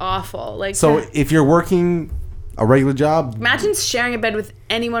think it's awful. Like So if you're working a regular job, imagine sharing a bed with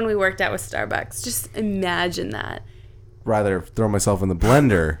anyone we worked at with Starbucks. Just imagine that. rather throw myself in the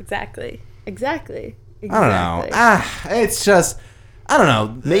blender. Exactly. I don't know. It's just, I don't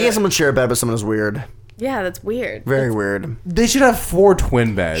know. Making someone share a bed with someone is weird. Yeah, that's weird. Very weird. They should have 4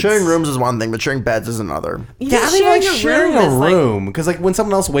 twin beds. Sharing rooms is one thing, but sharing beds is another. Yeah, I mean, like sharing a room. Because, like, when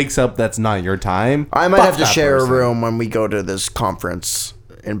someone else wakes up, that's not your time. I might Fuck have to that share person. a room when we go to this conference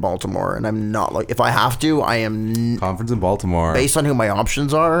in Baltimore, and I'm not like, if I have to, I am Conference in Baltimore. based on who my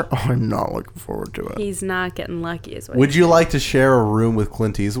options are. I'm not looking forward to it. He's not getting lucky, is what. Would you like to share a room with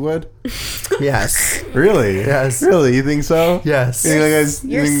Clint Eastwood? Yes. Really? Yes. Really? You think so? Yes.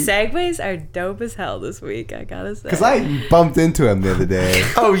 Your segues are dope as hell this week, I gotta say. Because I bumped into him the other day.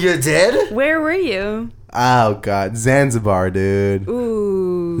 Oh, you did? Where were you? Oh God, Zanzibar, dude.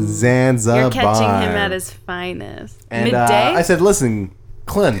 Ooh. Zanzibar. You're catching him at his finest. And Midday? I said, listen,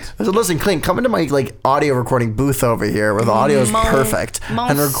 Clint. I said, listen, Clint, come into my like audio recording booth over here where the audio is perfect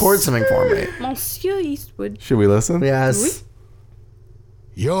and record something for me. Monsieur Eastwood. Should we listen? Yes.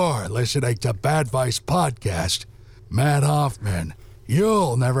 You're listening to Bad Vice Podcast. Matt Hoffman.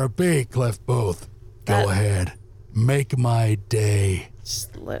 You'll never be Cliff Booth. Go ahead. Make my day.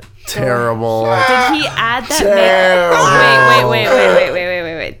 Terrible. Did he add that?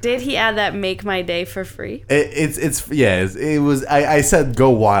 Wait. Did he add that "make my day" for free? It was. I said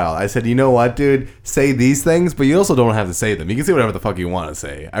go wild. I said, you know what, dude? Say these things, but you also don't have to say them. You can say whatever the fuck you want to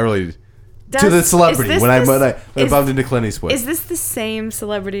say. I really. To the celebrity when I bumped into Clint Eastwood. Is this the same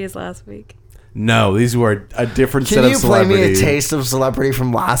celebrity as last week? No, these were a different set Can of you play celebrities. me a taste of celebrity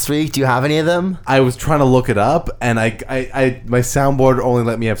from last week? Do you have any of them? I was trying to look it up, and I my soundboard only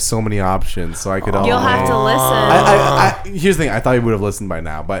let me have so many options, so I could. You'll have to listen. Here's the thing: I thought you would have listened by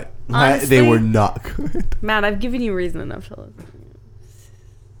now, but Honestly, they were not good. Matt, I've given you reason enough to listen.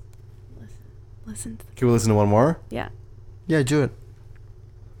 Listen. Can we listen to one more? Yeah. Yeah, do it.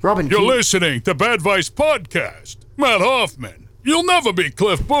 Robin, You're listening to Bad Vice Podcast. Matt Hoffman. You'll never be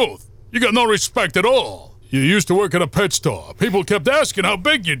Cliff Booth. You got no respect at all. You used to work at a pet store. People kept asking how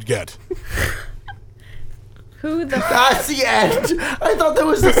big you'd get. Who the? That's the end. I thought that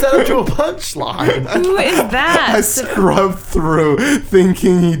was the setup to a punchline. Who is that? I scrubbed through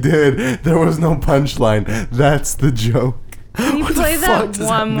thinking he did. There was no punchline. That's the joke. Can you play that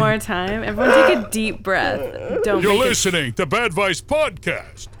one more time? Everyone take a deep breath. Don't You're make listening to Bad Vice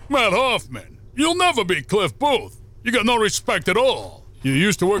Podcast. Matt Hoffman. You'll never be Cliff Booth. You got no respect at all. You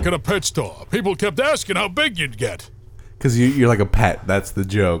used to work at a pet store. People kept asking how big you'd get. Because you're like a pet. That's the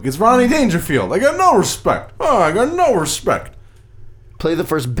joke. It's Ronnie Dangerfield. I got no respect. Oh, I got no respect. Play the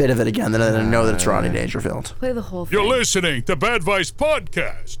first bit of it again, then I know that it's Ronnie Dangerfield. Play the whole thing. You're listening to Bad Vice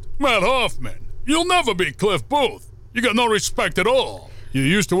Podcast. Matt Hoffman. You'll never be Cliff Booth. You got no respect at all. You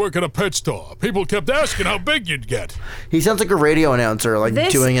used to work at a pet store. People kept asking how big you'd get. He sounds like a radio announcer, like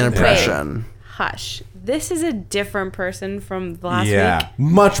doing an impression. Hush. This is a different person from last week. Yeah,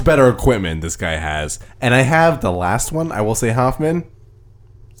 much better equipment this guy has. And I have the last one. I will say, Hoffman,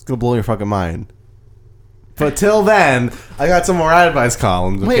 it's going to blow your fucking mind. But till then, I got some more advice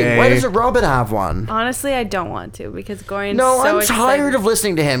columns, okay? Wait, why doesn't Robin have one? Honestly, I don't want to because Gorian's No, so I'm tired excited. of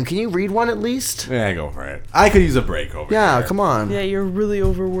listening to him. Can you read one at least? Yeah, go for it. I could use a break over Yeah, here. come on. Yeah, you're really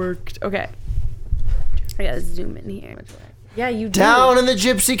overworked. Okay. I gotta zoom in here. Yeah, you do. Down in the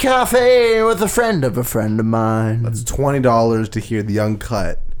Gypsy Cafe with a friend of mine. That's $20 to hear the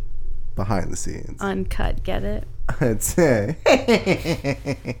uncut behind the scenes. Uncut, get it? It's okay.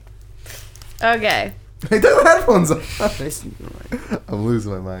 Okay. I took the headphones off. I'm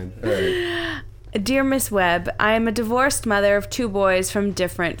losing my mind. All right. Dear Miss Webb, I am a divorced mother of 2 boys from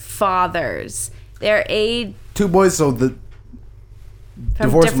different fathers. Their age 2 boys, so the from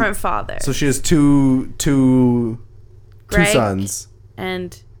divorced- different fathers. So she has two Greg sons.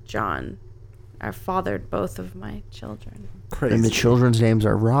 and John are fathered both of my children. Crazy. And the children's names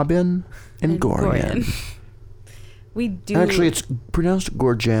are Robin and Gorian. We do. Actually, it's pronounced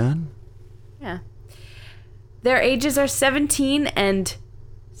Gorjan. Yeah. Their ages are 17 and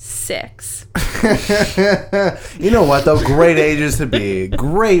 6. You know what, though? Great ages to be.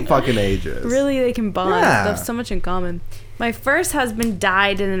 Great fucking ages. Really, they can bond. Yeah. They have so much in common. My first husband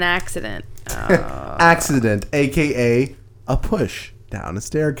died in an accident. Accident, a.k.a. a push down a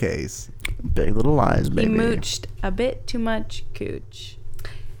staircase. Big Little Lies, He baby. mooched a bit too much cooch.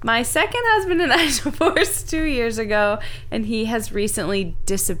 My second husband and I divorced 2 years ago, and he has recently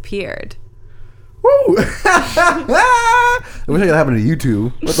disappeared. Woo! I wish I could happen to you two.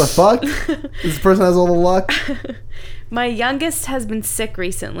 What the fuck? This person has all the luck. My youngest has been sick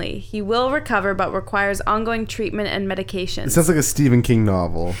recently. He will recover, but requires ongoing treatment and medication. It sounds like a Stephen King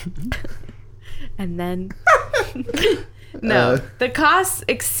novel. And then... No. The costs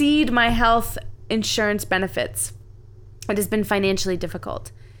exceed my health insurance benefits. It has been financially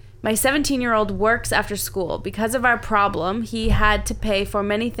difficult. My 17-year-old works after school. Because of our problem, he had to pay for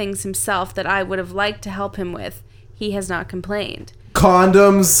many things himself that I would have liked to help him with. He has not complained.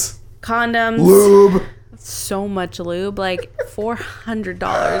 Condoms. Condoms. Lube. so much lube, like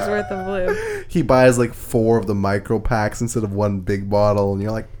 $400 worth of lube. He buys like 4 of the micro packs instead of one big bottle, and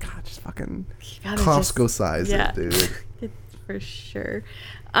you're like, God, just fucking Costco size it, dude. It's for sure.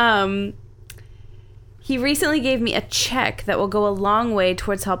 He recently gave me a check that will go a long way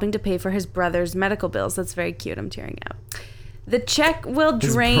towards helping to pay for his brother's medical bills. That's very cute. I'm tearing up. The check will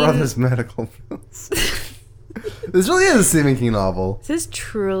drain... His brother's medical bills. This really is a Stephen King novel. This is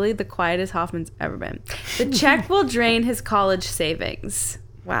truly the quietest Hoffman's ever been. The check will drain his college savings.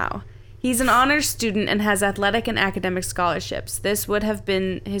 Wow. He's an honors student and has athletic and academic scholarships. This would have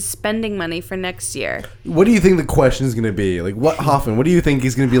been his spending money for next year. What do you think the question is going to be? Like, what, Hoffman, what do you think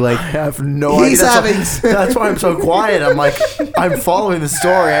he's going to be like? I have no idea. That's why I'm so quiet. I'm like, I'm following the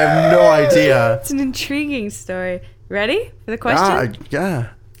story. I have no idea. It's an intriguing story. Ready for the question?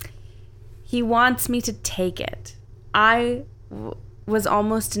 Yeah. He wants me to take it. I was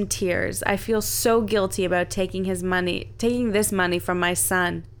almost in tears. I feel so guilty about taking this money from my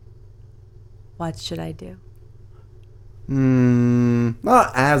son. What should I do?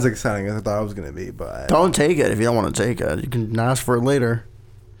 Not as exciting as I thought it was going to be, but... Don't take it if you don't want to take it. You can ask for it later.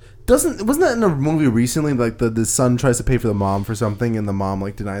 Wasn't that in a movie recently? Like the son tries to pay for the mom for something, and the mom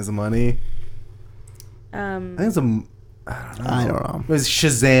like denies the money. I think it's I don't know. It was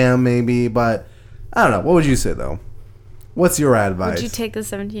Shazam maybe, but I don't know. What would you say though? What's your advice? Would you take the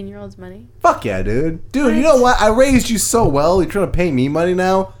 17-year-old's money? Fuck yeah, dude. Dude, you know what? I raised you so well. You're trying to pay me money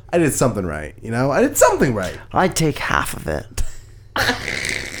now? I did something right. You know? I did something right. I'd take half of it.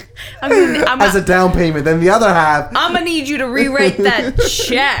 As a down payment. Then the other half... I'm going to need you to rewrite that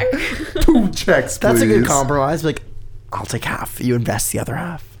check. 2 checks, please. That's a good compromise. Like, I'll take half. You invest the other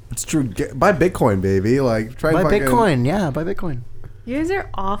half. It's true. Buy Bitcoin, baby. Like, try buy Bitcoin. Yeah, buy Bitcoin. You guys are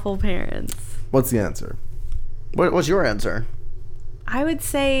awful parents. What's the answer? What's your answer? I would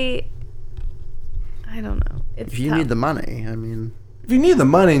say, I don't know. If you need the money, I mean... If you need the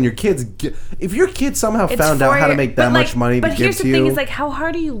money and your kids... If your kid somehow found out how to make that much money to give to you... But here's the thing, is like, how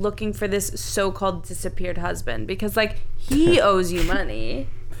hard are you looking for this so-called disappeared husband? Because, like, he owes you money.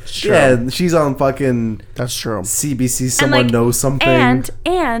 Sure. Yeah, she's on fucking... That's true. CBC, someone knows something.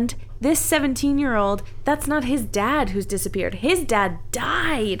 And this 17-year-old, that's not his dad who's disappeared. His dad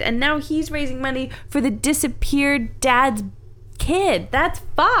died, and now he's raising money for the disappeared dad's kid. That's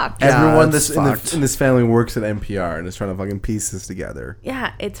fucked. Everyone in this family works at NPR and is trying to fucking piece this together.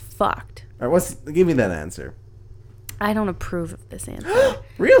 Yeah, it's fucked. All right, give me that answer. I don't approve of this answer.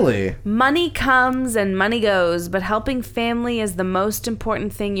 Really? Money comes and money goes, but helping family is the most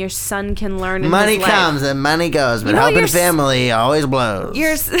important thing your son can learn in money his life. Money comes and money goes, but helping family always blows.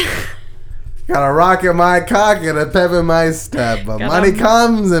 Got a rock in my cock and a pep in my step, but money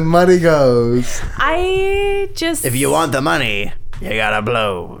comes and money goes. If you want the money, you gotta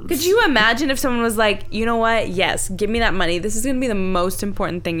blow. Could you imagine if someone was like, you know what? Yes, give me that money. This is gonna be the most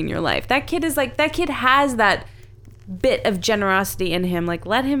important thing in your life. That kid has that bit of generosity in him. Like,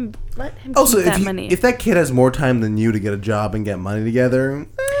 let him keep that money. If that kid has more time than you to get a job and get money together,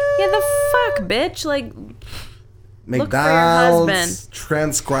 yeah, the fuck, bitch. Like, McDonald's, look for your husband.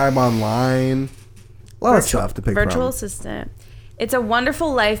 Transcribe online, a lot of stuff to pick from. Virtual assistant. It's a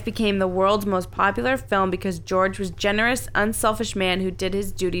Wonderful Life became the world's most popular film because George was a generous, unselfish man who did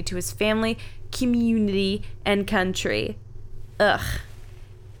his duty to his family, community, and country. Ugh.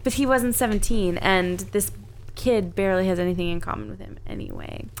 But he wasn't 17, and this kid barely has anything in common with him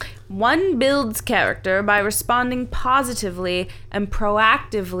anyway. One builds character by responding positively and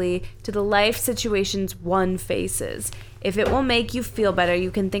proactively to the life situations one faces. If it will make you feel better,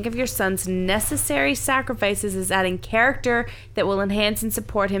 you can think of your son's necessary sacrifices as adding character that will enhance and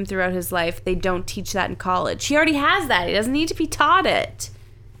support him throughout his life. They don't teach that in college. He already has that. He doesn't need to be taught it.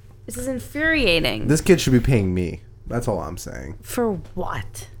 This is infuriating. This kid should be paying me. That's all I'm saying. For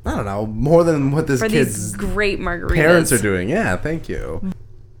what? I don't know. More than what this kid's these great margaritas parents are doing. Yeah, thank you.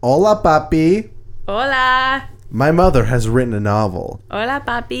 Hola, papi. Hola. My mother has written a novel. Hola,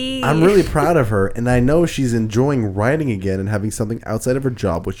 papi. I'm really proud of her, and I know she's enjoying writing again and having something outside of her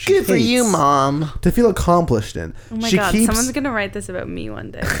job, which she hates. Good for you, Mom. To feel accomplished in. Oh my God, someone's going to write this about me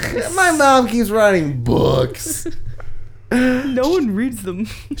one day. My mom keeps writing books. No one reads them.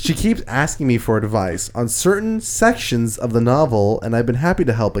 She keeps asking me for advice on certain sections of the novel, and I've been happy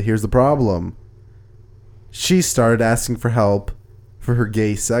to help, but here's the problem. She started asking for help for her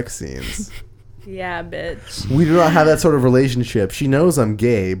gay sex scenes. Yeah, bitch. We do not have that sort of relationship. She knows I'm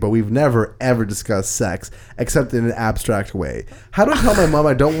gay, but we've never, ever discussed sex, except in an abstract way. How do I tell my mom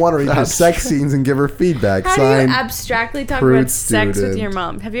I don't want her to read her sex scenes and give her feedback? How do you abstractly talk about sex with your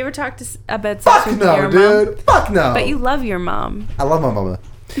mom? Have you ever talked about sex with your mom? Fuck no, dude. Fuck no. But you love your mom. I love my mama.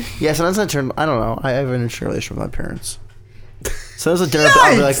 Yeah, sometimes I don't know. I have an interesting relationship with my parents. Sometimes at dinner,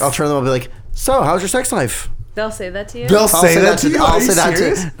 I'll be like, I'll turn them. I'll be like, so how's your sex life? They'll say that to you. They'll say that to you. I'll Are you say that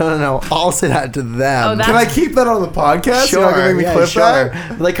serious? to no. I'll say that to them. Oh, Can I keep that on the podcast? Sure. You're not gonna make me clip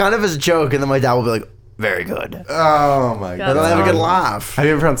that? Like kind of as a joke, and then my dad will be like, very good. Oh my god. And then I have a good laugh. Have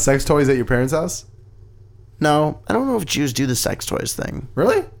you ever found sex toys at your parents' house? No, I don't know if Jews do the sex toys thing.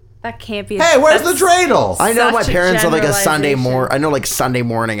 Really? That can't be. Hey, where's the dreidel? I know my Such a parents are like a Sunday generalization. I know like Sunday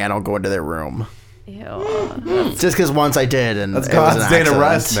morning I don't go into their room. Ew. Just because once I did, and That's it was God's an day to accident.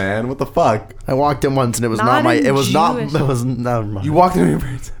 rest, man. What the fuck? I walked in once and it was Not not my. in It was not. Jewish. It was not. You walked into your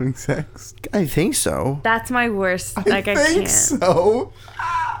parents having sex? I think so. That's my worst. Like I think can't. so.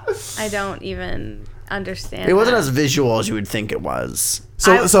 I don't even understand. It wasn't that. as visual as you would think it was.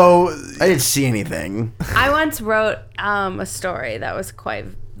 So I didn't see anything. I once wrote a story that was quite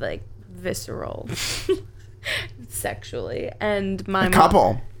like visceral, sexually, and my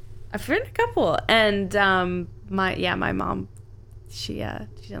Couple. I've written a couple, and my mom, she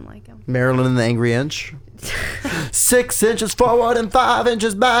didn't like him. Marilyn and the Angry Inch. 6 inches forward and 5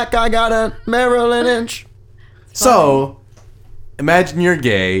 inches back. I got a Marilyn inch. So, imagine you're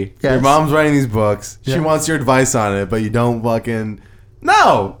gay. Yes. Your mom's writing these books. She Yeah. wants your advice on it, but you don't fucking.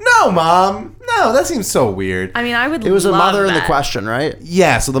 No, mom. No, that seems so weird. I mean, I would. It was a love mother in the that. question, right?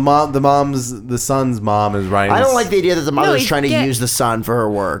 Yeah. So the son's mom is writing. I don't this- like the idea that the mother's he's trying to gay. use the son for her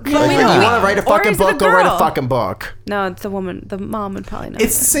work. No, Like, we when don't. you want to write a Or fucking is it a book, go write a girl? fucking book. No, it's the woman. The mom would probably know.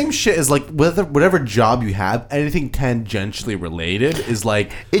 It's the same shit as like whatever job you have, anything tangentially related is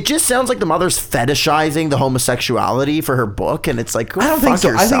like. It just sounds like the mother's fetishizing the homosexuality for her book, and it's like, go I don't fuck think so.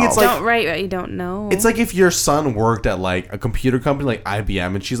 I think it's yourself. like- don't write what you don't know. It's like if your son worked at like a computer company like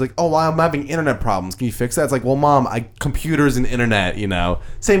IBM and she's like, oh, well, I'm having internet problems. Can you fix that? It's like, well, mom, computers and internet, you know.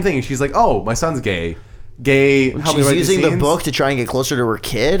 Same thing. And she's like, oh, my son's gay. Help me she's write using the scenes. book to try and get closer to her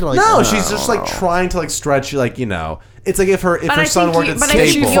kid. Like, No, I she's don't just like know. trying to like stretch, like, you know. It's like if her I son think worked you- at but I think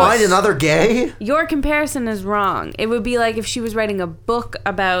Did you Staples. find another gay? Your comparison is wrong. It would be like if she was writing a book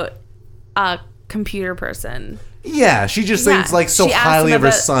about a computer person. Yeah, she just Yeah, thinks like so she asked highly him of her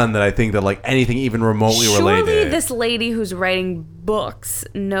about- son that I think that like anything even remotely Surely related. this lady who's writing books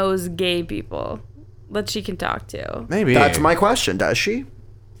knows gay people that she can talk to. Maybe That's my question. Does she?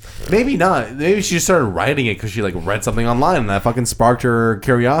 Maybe not. Maybe she just started writing it because she like read something online and that fucking sparked her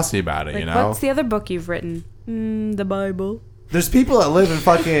curiosity about it. Like, you know, what's the other book you've written? The Bible. there's people that live in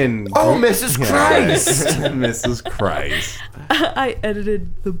fucking. Oh, Mrs. Christ. Mrs. Christ. I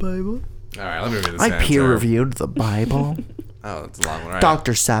edited the Bible. All right, let me read this. I answer. peer reviewed the Bible. Oh, that's a long one. Right.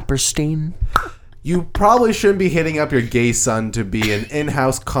 Dr. Saperstein. You probably shouldn't be hitting up your gay son to be an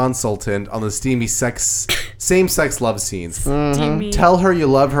in-house consultant on the steamy same-sex love scenes. Steamy. Tell her you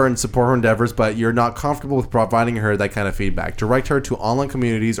love her and support her endeavors, but you're not comfortable with providing her that kind of feedback. Direct her to online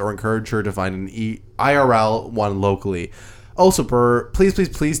communities or encourage her to find an IRL one locally. Also,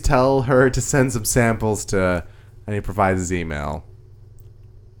 please tell her to send some samples to, and he provides his email.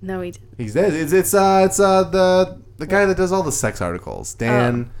 No, he didn't. It's the guy that does all the sex articles,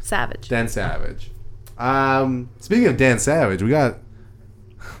 Dan Savage. Dan Savage. Speaking of Dan Savage, we got.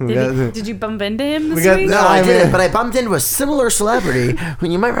 Did you bump into him this We got- week? No, No, I I didn't, mean- but I bumped into a similar celebrity who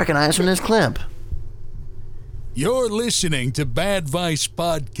you might recognize from this clip. You're listening to Bad Vice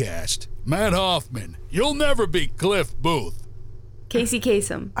Podcast. Matt Hoffman. You'll never be Cliff Booth. Casey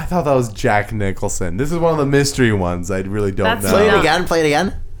Kasem. I thought that was Jack Nicholson. This is one of the mystery ones. I really don't That's know. Play it No. again. Play it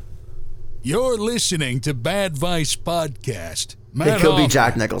again. You're listening to Bad Vice Podcast. Matt It could be Hoffman.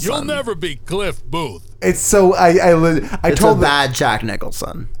 Jack Nicholson. You'll never be Cliff Booth. It's so I It's told a bad Jack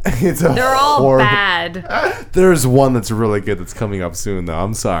Nicholson. It's a They're all horrible- bad. There's one that's really good that's coming up soon though.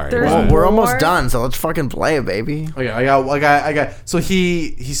 I'm sorry. There's But- We're More? almost done, so let's fucking play it, baby. Okay, I got. So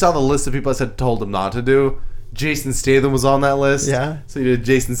he saw the list of people I said told him not to do. Jason Statham was on that list. Yeah. So he did a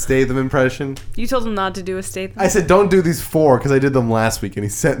Jason Statham impression. You told him not to do a statement. I said don't do these 4 because I did them last week and he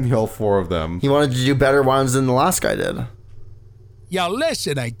sent me all 4 of them. He wanted to do better ones than the last guy did. You're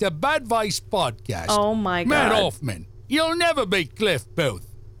listening to Bad Vice Podcast. Oh my Matt god. Hoffman. You'll never be Cliff Booth.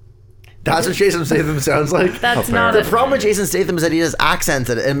 That's what Jason Statham sounds like. That's Oh, not The a problem with Jason Statham is that he has accents,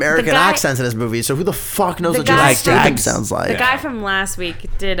 American The guy- accents in his movies. So who the fuck knows The what guy Jason from- Statham sounds like? The guy from last week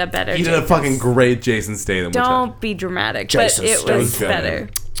did a better He did a Jason. fucking great Jason Statham. which I- Don't be dramatic, Jason but it Statham. was Good. better.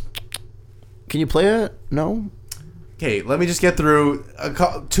 Can you play it? No. Okay, let me just get through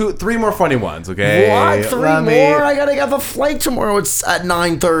 3 more funny ones. Okay. What? 3 Let me- more? I gotta get the flight tomorrow. It's at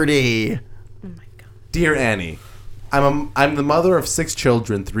 9:30. Dear Annie, I'm the mother of 6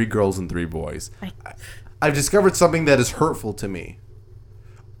 children, 3 girls and 3 boys. I've discovered something that is hurtful to me.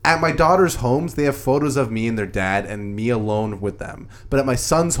 At my daughter's homes, they have photos of me and their dad and me alone with them. But at my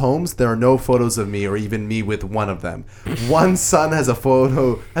son's homes, there are no photos of me or even me with one of them. One son has a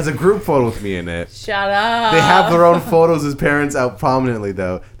group photo with me in it. Shut up. They have their own photos as parents out prominently,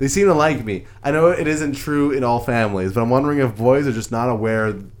 though. They seem to like me. I know it isn't true in all families, but I'm wondering if boys are just not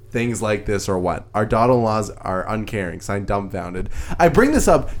aware things like this or what. Our daughter-in-laws are uncaring. Signed, Dumbfounded. I bring this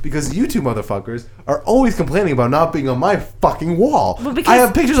up because you two motherfuckers are always complaining about not being on my fucking wall. Well, I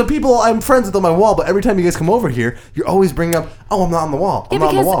have pictures of people I'm friends with on my wall, but every time you guys come over here, you're always bringing up, oh, I'm not on the wall. I'm not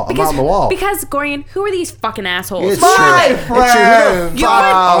on the wall. I'm not on the wall. Because, Gorian, who are these fucking assholes? It's my friends. Who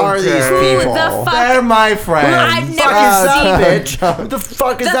are these people? They're my friends. I've Fuck never is that seen bitch? Who the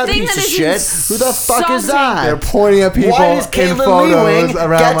fuck is The that thing piece that of is shit? Who the fuck is insulting. that? They're pointing at people Why does in Caitlin photos Leewing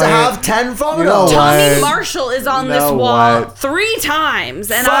around get to my have 10 photos? You know Tommy what? Marshall is on You this know wall what? 3 times,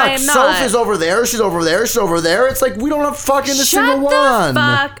 and Fuck, I am not. Soph is over there. She's over there. She's over there. It's like we don't have fucking a Shut single the one.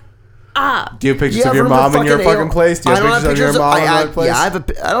 fuck up. Do you have pictures Yeah, of your from the mom in your fucking fucking place? Do you have pictures of your mom in my place? Yeah, I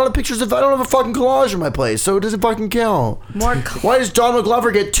don't have pictures of. I don't have a fucking collage in my place, so it doesn't fucking count. Why does Donald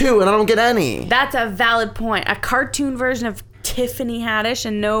Glover get 2 and I don't get any? That's a valid point. A cartoon version of Tiffany Haddish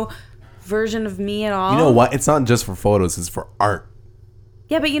and no version of me at all. You know what? It's not just for photos. It's for art.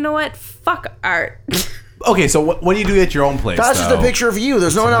 Yeah, but you know what? Fuck art. Okay, so what do you do at your own place? That's just though? a picture of you.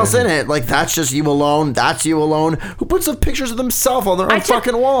 There's no one else in it. Like, that's just you alone. That's you alone. Who puts up pictures of themselves on their own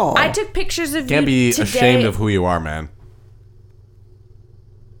fucking wall? I took pictures of Can't you be today. ashamed of who you are, man.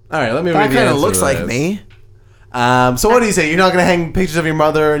 All right, let me That read the kind of answer looks to like this. me. So what do you say? You're not gonna hang pictures of your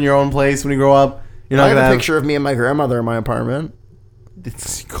mother in your own place when you grow up? You're not I have gonna a picture of me and my grandmother in my apartment.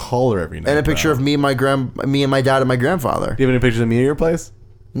 It's call her every night. And a picture of me and my dad and my grandfather. Do you have any pictures of me at your place?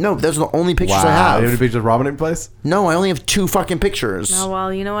 No, those are the only pictures Wow. I have. Do you have any pictures of Robin at your place? No, I only have 2 fucking pictures. Oh,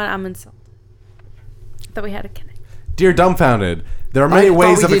 well, you know what? I'm insulted. I thought we had a connect. Dear Dumbfounded, there are many I thought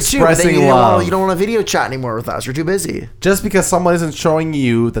ways we of did too, but then expressing you don't love. wanna- You don't want to video chat anymore with us. You're too busy. Just because someone isn't showing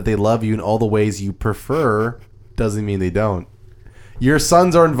you that they love you in all the ways you prefer doesn't mean they don't. Your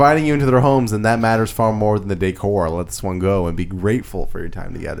sons are inviting you into their homes, and that matters far more than the decor. Let this one go and be grateful for your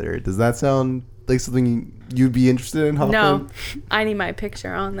time together. Does that sound like something you'd be interested in, Hoffman? No, I need my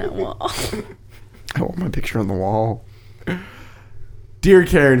picture on that wall. I want my picture on the wall. Dear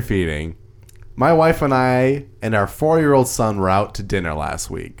Karen Feeding, my wife and I and our 4-year-old son were out to dinner last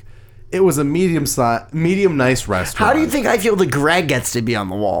week. It was a medium nice restaurant. How do you think I feel that Greg gets to be on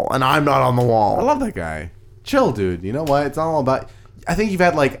the wall and I'm not on the wall? I love that guy. Chill, dude. You know what? It's not all about. I think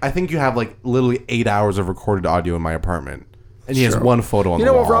you have literally 8 hours of recorded audio in my apartment, and he has Sure. one photo on the You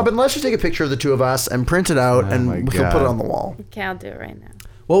know wall. what, Robin? Let's just take a picture of the 2 of us and print it out, and my we can put God. it on the wall. Okay, I'll do it right now.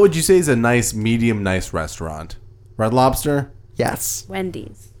 What would you say is a nice, medium nice restaurant? Red Lobster? Yes.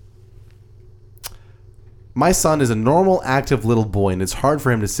 Wendy's. My son is a normal, active little boy, and it's hard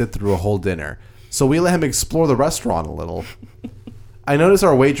for him to sit through a whole dinner. So we let him explore the restaurant a little. I noticed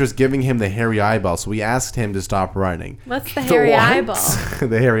our waitress giving him the hairy eyeball, so we asked him to stop running. What's the hairy what? eyeball?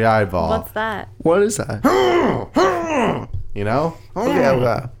 The hairy eyeball. What's that? What is that? You know?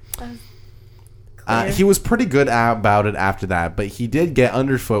 Okay. He was pretty good about it after that, but he did get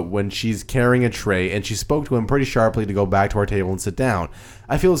underfoot when she's carrying a tray, and she spoke to him pretty sharply to go back to our table and sit down.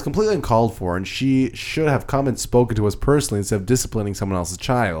 I feel it's completely uncalled for, and she should have come and spoken to us personally instead of disciplining someone else's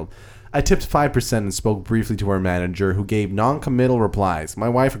child. I tipped 5% and spoke briefly to our manager, who gave non-committal replies. My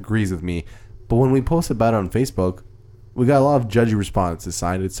wife agrees with me, but when we posted about it on Facebook, we got a lot of judgy responses.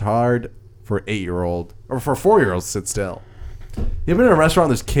 Signed, it's hard for a 4-year-olds to sit still. You ever been in a restaurant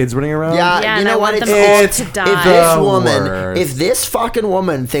there's kids running around? Yeah, you know what? Them It's all to if die. this The woman, worst. if this fucking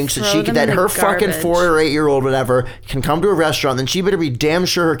woman thinks that Throw she them can, that in her the fucking garbage. 4 or 8-year-old whatever can come to a restaurant, then she better be damn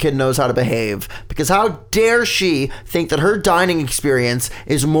sure her kid knows how to behave. Because how dare she think that her dining experience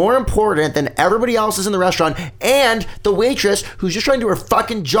is more important than everybody else's in the restaurant and the waitress who's just trying to do her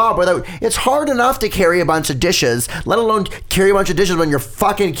fucking job without. It's hard enough to carry a bunch of dishes, let alone carry a bunch of dishes when your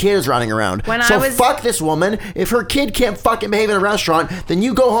fucking kid is running around. When So I was- fuck this woman. If her kid can't fucking behave in a restaurant, then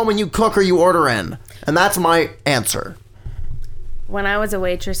you go home and you cook or you order in. And that's my answer. When I was a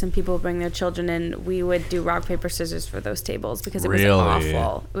waitress and people would bring their children in, we would do rock, paper, scissors for those tables because it was Really?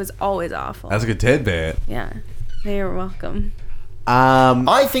 awful. It was always awful. That's a good tidbit. Yeah. You're welcome.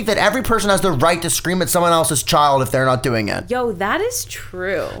 I think that every person has the right to scream at someone else's child if they're not doing it. Yo, that is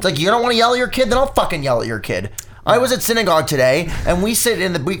true. It's like, you don't want to yell at your kid, then I'll fucking yell at your kid. I was at synagogue today, and we sit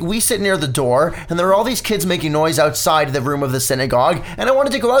near the door, and there were all these kids making noise outside the room of the synagogue, and I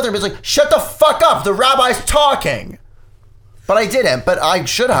wanted to go out there and be like, shut the fuck up, the rabbi's talking. But I didn't, but I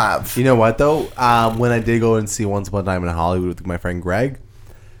should have. You know what, though? When I did go and see Once Upon a Time in Hollywood with my friend Greg,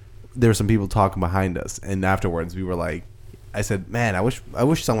 there were some people talking behind us, and afterwards we were like, I said, man, I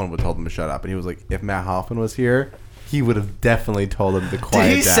wish someone would have told him to shut up. And he was like, if Matt Hoffman was here, he would have definitely told him to quiet down.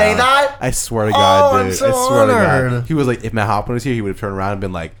 Did he say that? I swear to God, dude. I'm so I swear to honored. God. He was like, if Matt Hoffman was here, he would have turned around and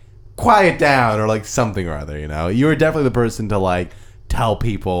been like, quiet down, or like something or other, you know? You were definitely the person to like tell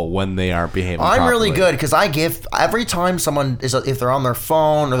people when they aren't behaving I'm really properly. good because I give every time someone is, if they're on their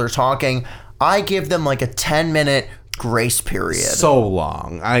phone or they're talking, I give them like a 10-minute grace period. So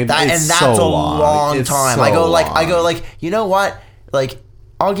long. That's so a long. long It's time. so I go long. like, you know what? Like,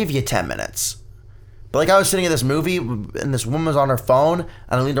 I'll give you 10 minutes. But like I was sitting in this movie and this woman was on her phone and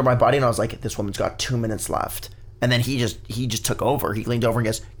I leaned over my buddy and I was like, this woman's got 2 minutes left. And then he just took over. He leaned over and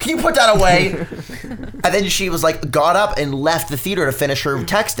goes, can you put that away? And then she was like, got up and left the theater to finish her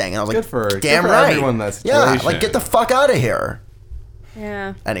texting. And I was like, Good for her. damn Good for right. everyone in that Yeah, situation. like get the fuck out of here.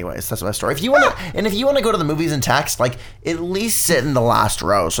 Yeah. Anyways, that's my story. If you want to go to the movies and text, like at least sit in the last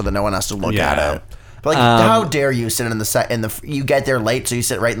row so that no one has to look Yeah. at it. But like, how dare you sit in the you get there late, so you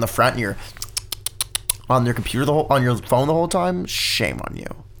sit right in the front and you're on your computer on your phone the whole time? Shame on you.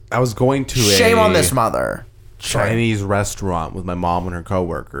 I was going to Shame on this mother. Chinese restaurant with my mom and her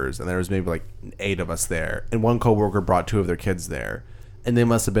coworkers, and there was maybe like 8 of us there, and one coworker brought 2 of their kids there, and they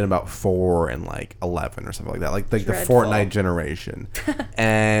must have been about 4 and like 11 or something like that, like the Fortnite generation.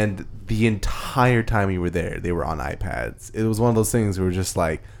 And the entire time you were there, they were on iPads. It was one of those things where just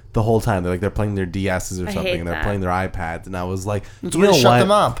like the whole time they're playing their DSs or I something, hate and they're that. playing their iPads, and I was like, It's you way to know shut what?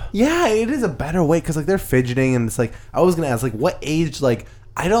 them up. Yeah, it is a better way because like they're fidgeting, and it's like I was gonna ask like what age like.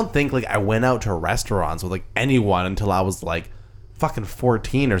 I don't think like I went out to restaurants with like anyone until I was like fucking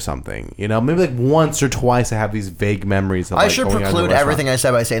 14 or something. You know, maybe like once or twice I have these vague memories of I like, should going out to a preclude restaurant. everything I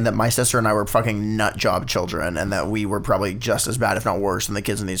said by saying that my sister and I were fucking nut job children and that we were probably just as bad, if not worse, than the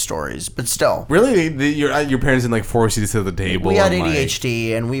kids in these stories. But still. Really? Your parents didn't like force you to sit at the table? We had and, like,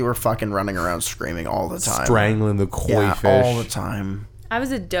 ADHD and we were fucking running around screaming all the time. strangling the koi Yeah, fish. all the time. I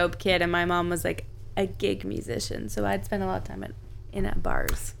was a dope kid, and my mom was like a gig musician, so I'd spend a lot of time at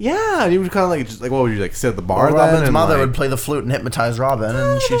bars. Yeah, you would kind of like just like what would you like sit at the bar? Well, then Robin's and, mother like- would play the flute and hypnotize Robin,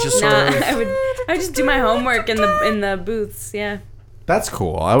 and she just sort Nah, of. I would just do my homework in the booths. Yeah. That's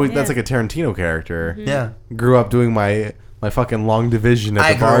cool. I would. That's Yeah. like a Tarantino character. Mhm. Yeah. Grew up doing my fucking long division at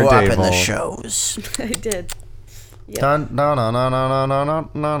I the bar grew up table. in the shows. I did. Yep. Dun, no, no, no, no, no, no,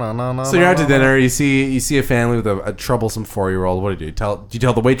 no, no, no, no. So you're out to dinner. You see a family with a troublesome 4-year-old. What do you do? Do you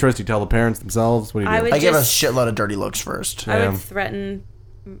tell the waitress? Do you tell the parents themselves? What do you do? I would I give a just- shitload of dirty looks first. I Yeah. would threaten,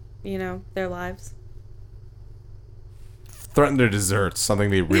 their lives. Threaten their desserts, something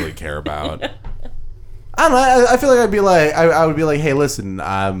they really care about. I don't know. I feel like I'd be like, I would be like, hey, listen,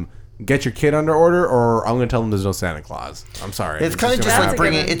 get your kid under order, or I'm gonna tell them there's no Santa Claus. I'm sorry. It's kind of just gonna like happen.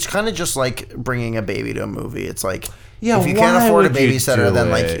 bringing. It's kind of just like bringing a baby to a movie. It's like, Yeah, if you can't why afford a would you babysitter, do then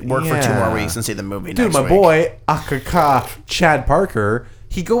like it? work for 2 more Yeah. weeks and see the movie Dude, next my week. boy Akaka Chad Parker,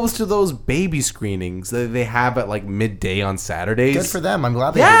 he goes to those baby screenings that they have at like midday on Saturdays. Good for them. I'm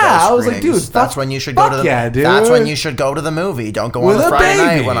glad they Yeah, do those I was like, screenings. dude, that's fuck- when you should go to fuck the. yeah, dude. That's when you should go to the movie. Don't go With on the a Friday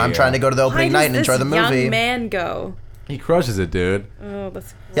night baby. when I'm trying to go to the opening night and enjoy the movie. Young man go. He crushes it, dude. Oh,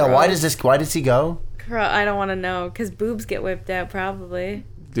 that's Yeah, why gross. does he go? I don't want to know, because boobs get whipped out probably.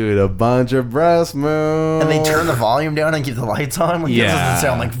 Dude, a bunch of breast milk. And they turn the volume down and keep the lights on? Like, Yeah. This doesn't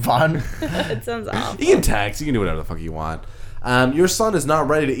sound like fun. It sounds awful. You can text. You can do whatever the fuck you want. Your son is not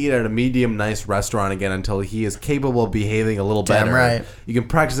ready to eat at a medium nice restaurant again until he is capable of behaving a little Damn better. right. You can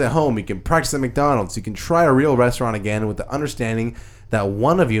practice at home. You can practice at McDonald's. You can try a real restaurant again with the understanding that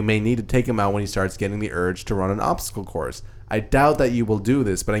one of you may need to take him out when he starts getting the urge to run an obstacle course. I doubt that you will do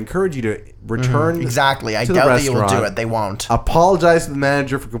this, but I encourage you to return Exactly. I to the doubt that you will do restaurant, it. They won't. apologize to the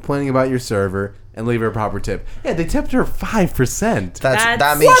manager for complaining about your server, and leave her a proper tip. Yeah, they tipped her 5%.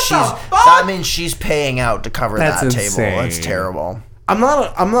 That means she's paying out to cover That's that insane. table. That's terrible. I'm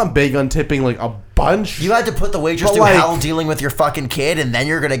not big on tipping like a bunch. You had to put the waitress But, through like- hell dealing with your fucking kid, and then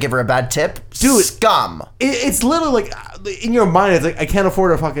you're gonna give her a bad tip, Dude, scum. It's literally like in your mind, it's like I can't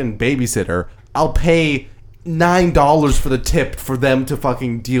afford a fucking babysitter. I'll pay $9 for the tip for them to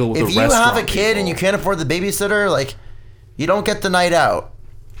fucking deal with If the you restaurant. have a kid and you can't afford the babysitter, like, you don't get the night out.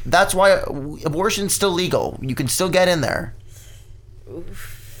 That's why abortion's still legal. You can still get in there.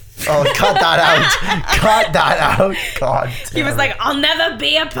 Oh, cut that out. Cut that out. God damn He was it. like, I'll never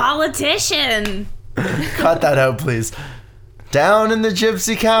be a politician. Cut that out, please. Down in the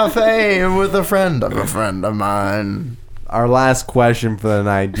Gypsy Cafe with a friend of mine. Our last question for the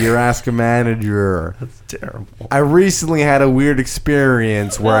night. Dear Ask a Manager. That's terrible. I recently had a weird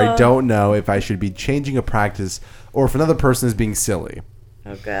experience where I don't know if I should be changing a practice or if another person is being silly.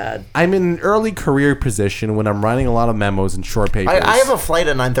 Oh, God. I'm in an early career position when I'm writing a lot of memos and short papers. I have a flight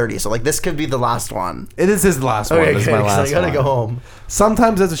at 9:30, so like this could be the last one. It is the last one. Okay, This is my good, 'cause last I gotta one. go home.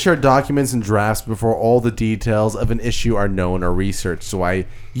 Sometimes I have to share documents and drafts before all the details of an issue are known or researched, so I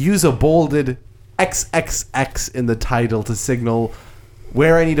use a bolded XXX in the title to signal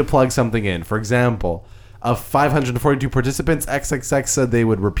where I need to plug something in. For example, of 542 participants, XXX said they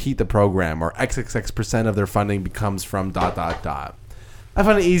would repeat the program, or XXX% of their funding becomes from ... I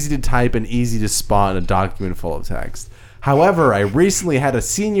find it easy to type and easy to spot in a document full of text. However, I recently had a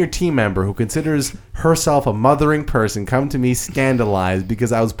senior team member who considers herself a mothering person come to me scandalized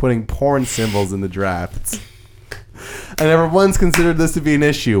because I was putting porn symbols in the drafts. I never once considered this to be an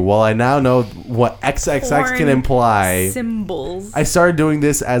issue. While I now know what XXX can imply, Symbols. I started doing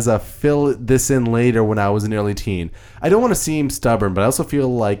this as a fill this in later when I was an early teen. I don't want to seem stubborn, but I also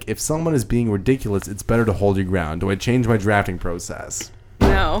feel like if someone is being ridiculous, it's better to hold your ground. Do I change my drafting process?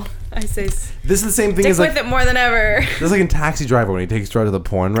 No. I say This is the same thing stick as like with it more than ever. this is like in Taxi Driver when he takes her to the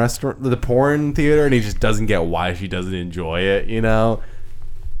porn restaurant, the porn theater, and he just doesn't get why she doesn't enjoy it. You know,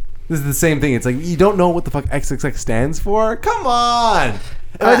 this is the same thing. It's like you don't know what the fuck XXX stands for. Come on.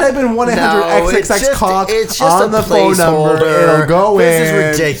 If I type in 1-800-XXX cock on the phone number, it'll go in. This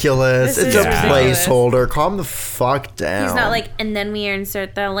is ridiculous. This It's is a ridiculous. placeholder. Calm the fuck down. He's not like, and then we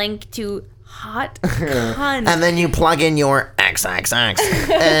insert the link to hot cunt. And then you plug in your XXX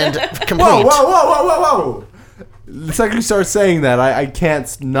and complete. Whoa. The second you start saying that, I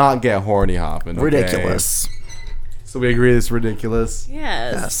can't not get horny hopping. Okay? Ridiculous. So we agree it's ridiculous?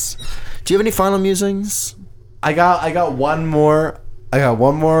 Yes. Do you have any final musings? I got one more. I got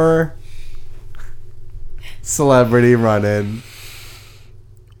one more celebrity run-in.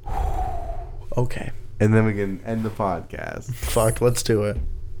 Okay. And then we can end the podcast. Fuck, let's do it.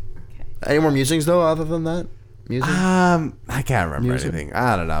 Any more musings though, other than that? Music? I can't remember anything.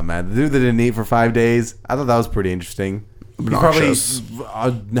 I don't know, man. The dude that didn't eat for 5 days, I thought that was pretty interesting. He probably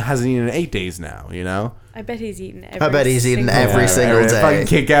hasn't eaten in 8 days now, you know? I bet he's eaten every I bet he's eaten single every single day. Fucking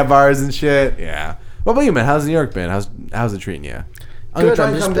Kit Kat bars and shit. Yeah. What about you, man? How's New York been? How's it treating you? Good, I'm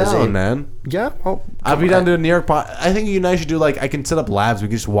I'm just come busy. down, man. Yeah, I'll be down to New York. I think you and I should do like I can set up labs. We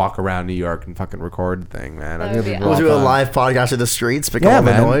can just walk around New York and fucking record the thing, man. I think it'd be We'll do a fun. live podcast of the streets, pick Yeah, all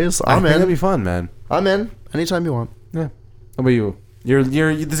the man. noise. I I'm think in. that'd be fun, man. I'm in. Anytime you want. Yeah. How about you? You're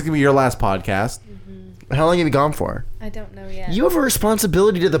this is gonna be your last podcast. How long have you gone for? I don't know yet. You have a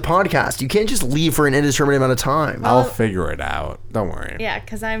responsibility to the podcast. You can't just leave for an indeterminate amount of time. I'll figure it out. Don't worry. Yeah,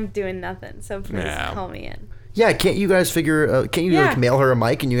 because I'm doing nothing. So please call me in. Yeah, can't you guys figure? Can't you like mail her a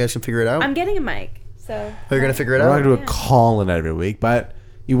mic and you guys can figure it out? I'm getting a mic. So Are you gonna figure it We're out? not gonna do a call in every week, but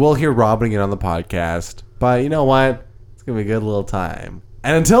you will hear Robin again on the podcast. But you know what? It's gonna be a good little time.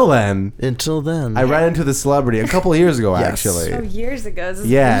 And until then, I ran into the celebrity a couple of years ago, actually. Oh, years ago. This is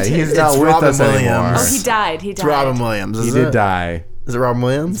Yeah, vintage. he's not with Robin us anymore. Williams. Oh, he died. He It's died. Robin Williams. He Is did it? die. Is it Robin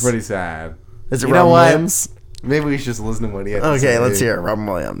Williams? It's pretty sad. Is it You know Robin what? Williams? Maybe we should just listen to what he had to Okay, say. let's hear it. Robin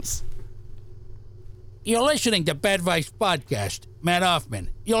Williams. You're listening to Bad Vice Podcast. Matt Hoffman.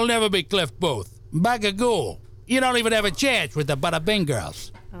 You'll never be Cliff Booth. Bag of ghoul. You don't even have a chance with the Bada Bing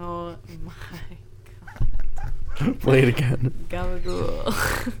girls. Oh my Play it again.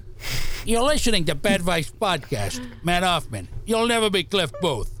 gabagool. You're listening to Bad Vice Podcast. Matt Hoffman. You'll never be Cliff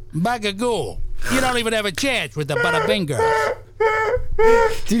Booth. Bag of ghoul. You don't even have a chance with the Bada Bing girls.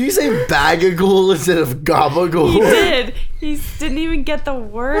 Did you say bagagool instead of gabagool? He did. He didn't even get the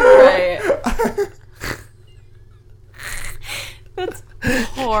word right. That's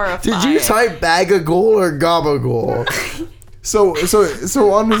horrifying. Did you type bagagool or gabagool? So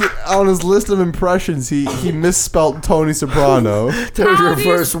on his list of impressions, he misspelled Tony Soprano. That was your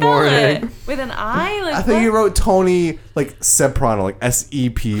first warning. With an I? Like, I think he wrote Tony like Soprano, like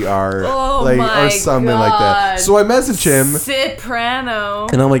SEPR, Oh like my or something like that. God. So I messaged him. Soprano.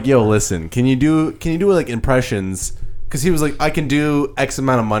 And I'm like, yo, listen, can you do like impressions? Because he was like, I can do X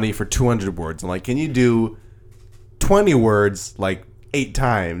amount of money for 200 words. I'm like, can you do 20 words like 8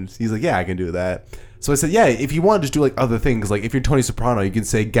 times? He's like, yeah, I can do that. So I said, yeah, if you want to just do like other things, like if you're Tony Soprano, you can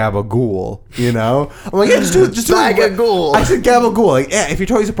say gabagool, you know? I'm like, yeah, just do Bagagool. I said gabagool. Like, yeah, if you're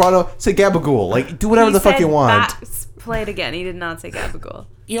Tony Soprano, say gabagool. Like, do whatever He the fuck said you want. Play it again. He did not say gabagool.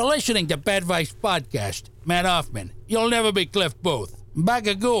 You're listening to Bad Vice Podcast. Matt Hoffman. You'll never be Cliff Booth. Bag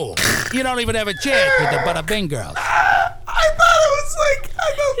of ghoul. You don't even have a chance with the Bada Bing girls. I thought it was like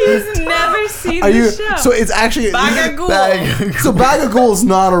He's never seen name Are the you? show. So it's actually Bagagool. So Bagagool is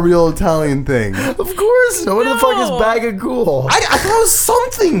not a real Italian thing. Of course. What the fuck is Bagagool? I thought it was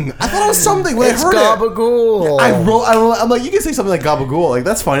something. When It's I heard gabagool. it. I'm like, you can say something like gabagool. Like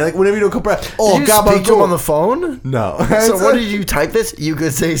that's funny. Like whenever you do a compress. Oh, Did you speak to him gabagool on the phone? No. So what did you type this? You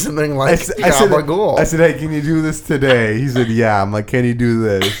could say something like gabagool. I said, hey, can you do this today? He said, yeah. I'm like, can you do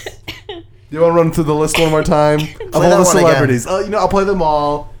this? You want to run through the list one more time of all that the one celebrities? I'll play them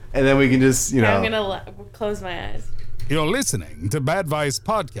all, and then we can just, I'm gonna close my eyes. You're listening to Bad Vice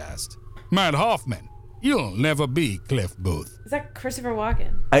Podcast. Matt Hoffman, you'll never be Cliff Booth. Is that Christopher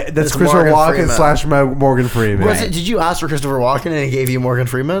Walken? That's It's Christopher Morgan Walken Freeman. / Morgan Freeman. Did you ask for Christopher Walken and he gave you Morgan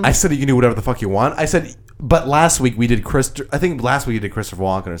Freeman? I said you can do whatever the fuck you want. I said, but last week we did I think last week you did Christopher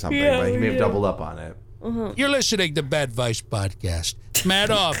Walken or something. Yeah, but he may have yeah. doubled up on it. You're listening to Bad Vice Podcast. Matt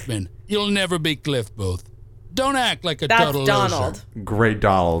Hoffman, you'll never be Cliff Booth. Don't act like a That's total Donald. loser. Great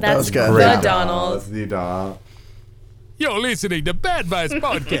Donald. That's was good. Great the Donald. That's the Donald. You're listening to Bad Vice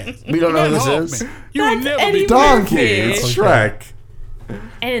Podcast. We don't know who Matt this is. Hoffman, you'll That's never Eddie be Donkey. Murphy. It's Shrek.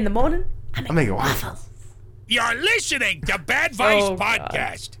 And in the morning, I'm making waffles. You're listening to Bad Vice Oh, God.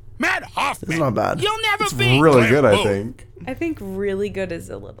 Podcast. Matt Hoffman. It's not bad. You'll never It's be really Cliff good, I Booth. think. I think really good is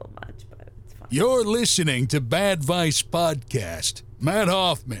a little much, but it's fine. You're listening to Bad Vice Podcast. Matt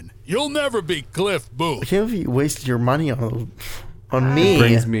Hoffman, you'll never be Cliff I Booth. can't believe you wasted your money on me.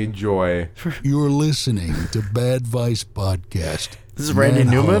 Brings me joy. You're listening to Bad Vice Podcast. This is Randy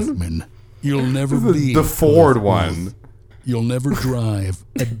Matt Newman? Hoffman, you'll never be The Ford Cliff one. Booth. You'll never drive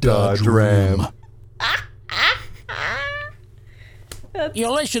a Dodge Dodge Ram. Ram.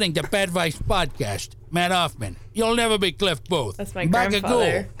 You're listening to Bad Vice Podcast. Matt Hoffman, you'll never be Cliff Booth. That's my Bag of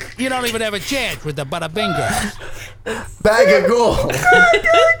grandfather. Ghoul, you don't even have a chance with the Bada Bingers. Bagagool.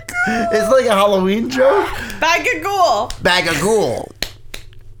 It's like a Halloween joke. Bagagool. Bagagool.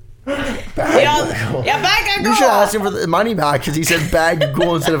 Yeah, Bagagool. You should ask him for the money back because he said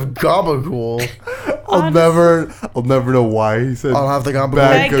bagagool instead of gabagool. I'll never know why he said I'll have the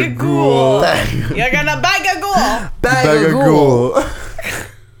gabagool. Bagagool. Bag- You're gonna Bagagool. Bagagool. Bagagool.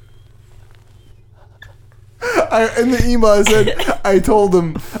 In the email I said, I told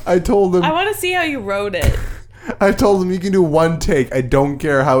him, I want to see how you wrote it. I told him you can do one take. I don't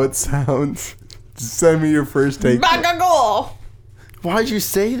care how it sounds. Just send me your first take. Bagagool. Why'd you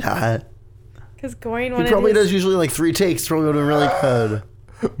say that? Because Gorian He wanted probably his- does usually like 3 takes. Probably would have been really good.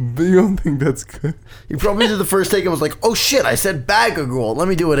 But you don't think that's good? He probably did the first take and was like, "Oh shit, I said bagagool. Let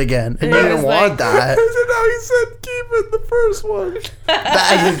me do it again." And And you he didn't was want like- that. I said, no, he said keep it the first one.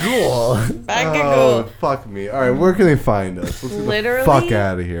 Bagagool. Bagagool. Oh, fuck me. All right, where can they find us? Let's get Literally? the fuck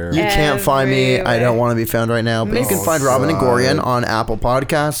out of here. You can't find me. I don't Everywhere. want to be found right now. But you can find Robin and Gorian on Apple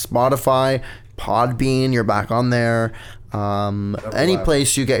Podcasts, Spotify, Podbean. You're back on there. Any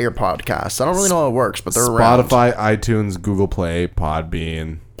place you get your podcasts. I don't really know how it works, but they're around. Spotify, iTunes, Google Play,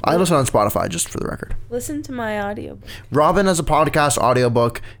 Podbean. I listen on Spotify, just for the record. Listen to my audiobook. Robin has a podcast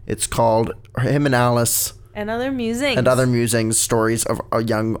audiobook. It's called Him and Alice And other musings. and Other Musings, Stories of a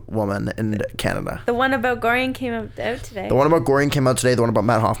Young Woman in Canada. The one about Gorian came out today. The one about Gorian came out today. The one about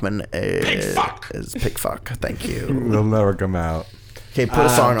Matt Hoffman is Pig Fuck. Thank you. They'll never come out. Okay, put a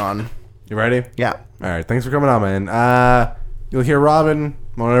song on. You ready? Yeah. All right, thanks for coming on, man. You'll hear Robin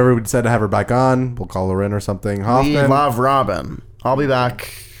whenever we decide to have her back on. We'll call her in or something. We Hoffman. love Robin. I'll be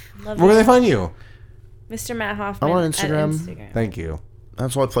back. Love Where can you. they find you? Mr. Matt Hoffman. I'm on at Instagram. Thank you.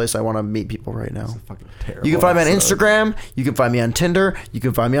 That's one place I want to meet people right now. Fucking terrible. You can find me on episode. Instagram. You can find me on Tinder. You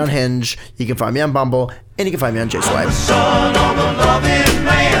can find me on Hinge. You can find me on Bumble. And you can find me on JSwipe. Son of a loving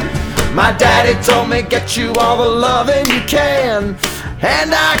man. My daddy told me get you all the loving you can.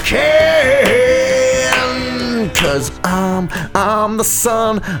 And I can. Cause I'm the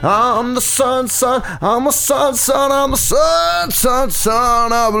son. I'm the son. I'm the son. I'm the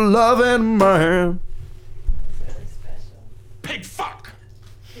son of a loving man. Pig fuck.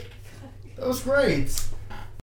 That was great.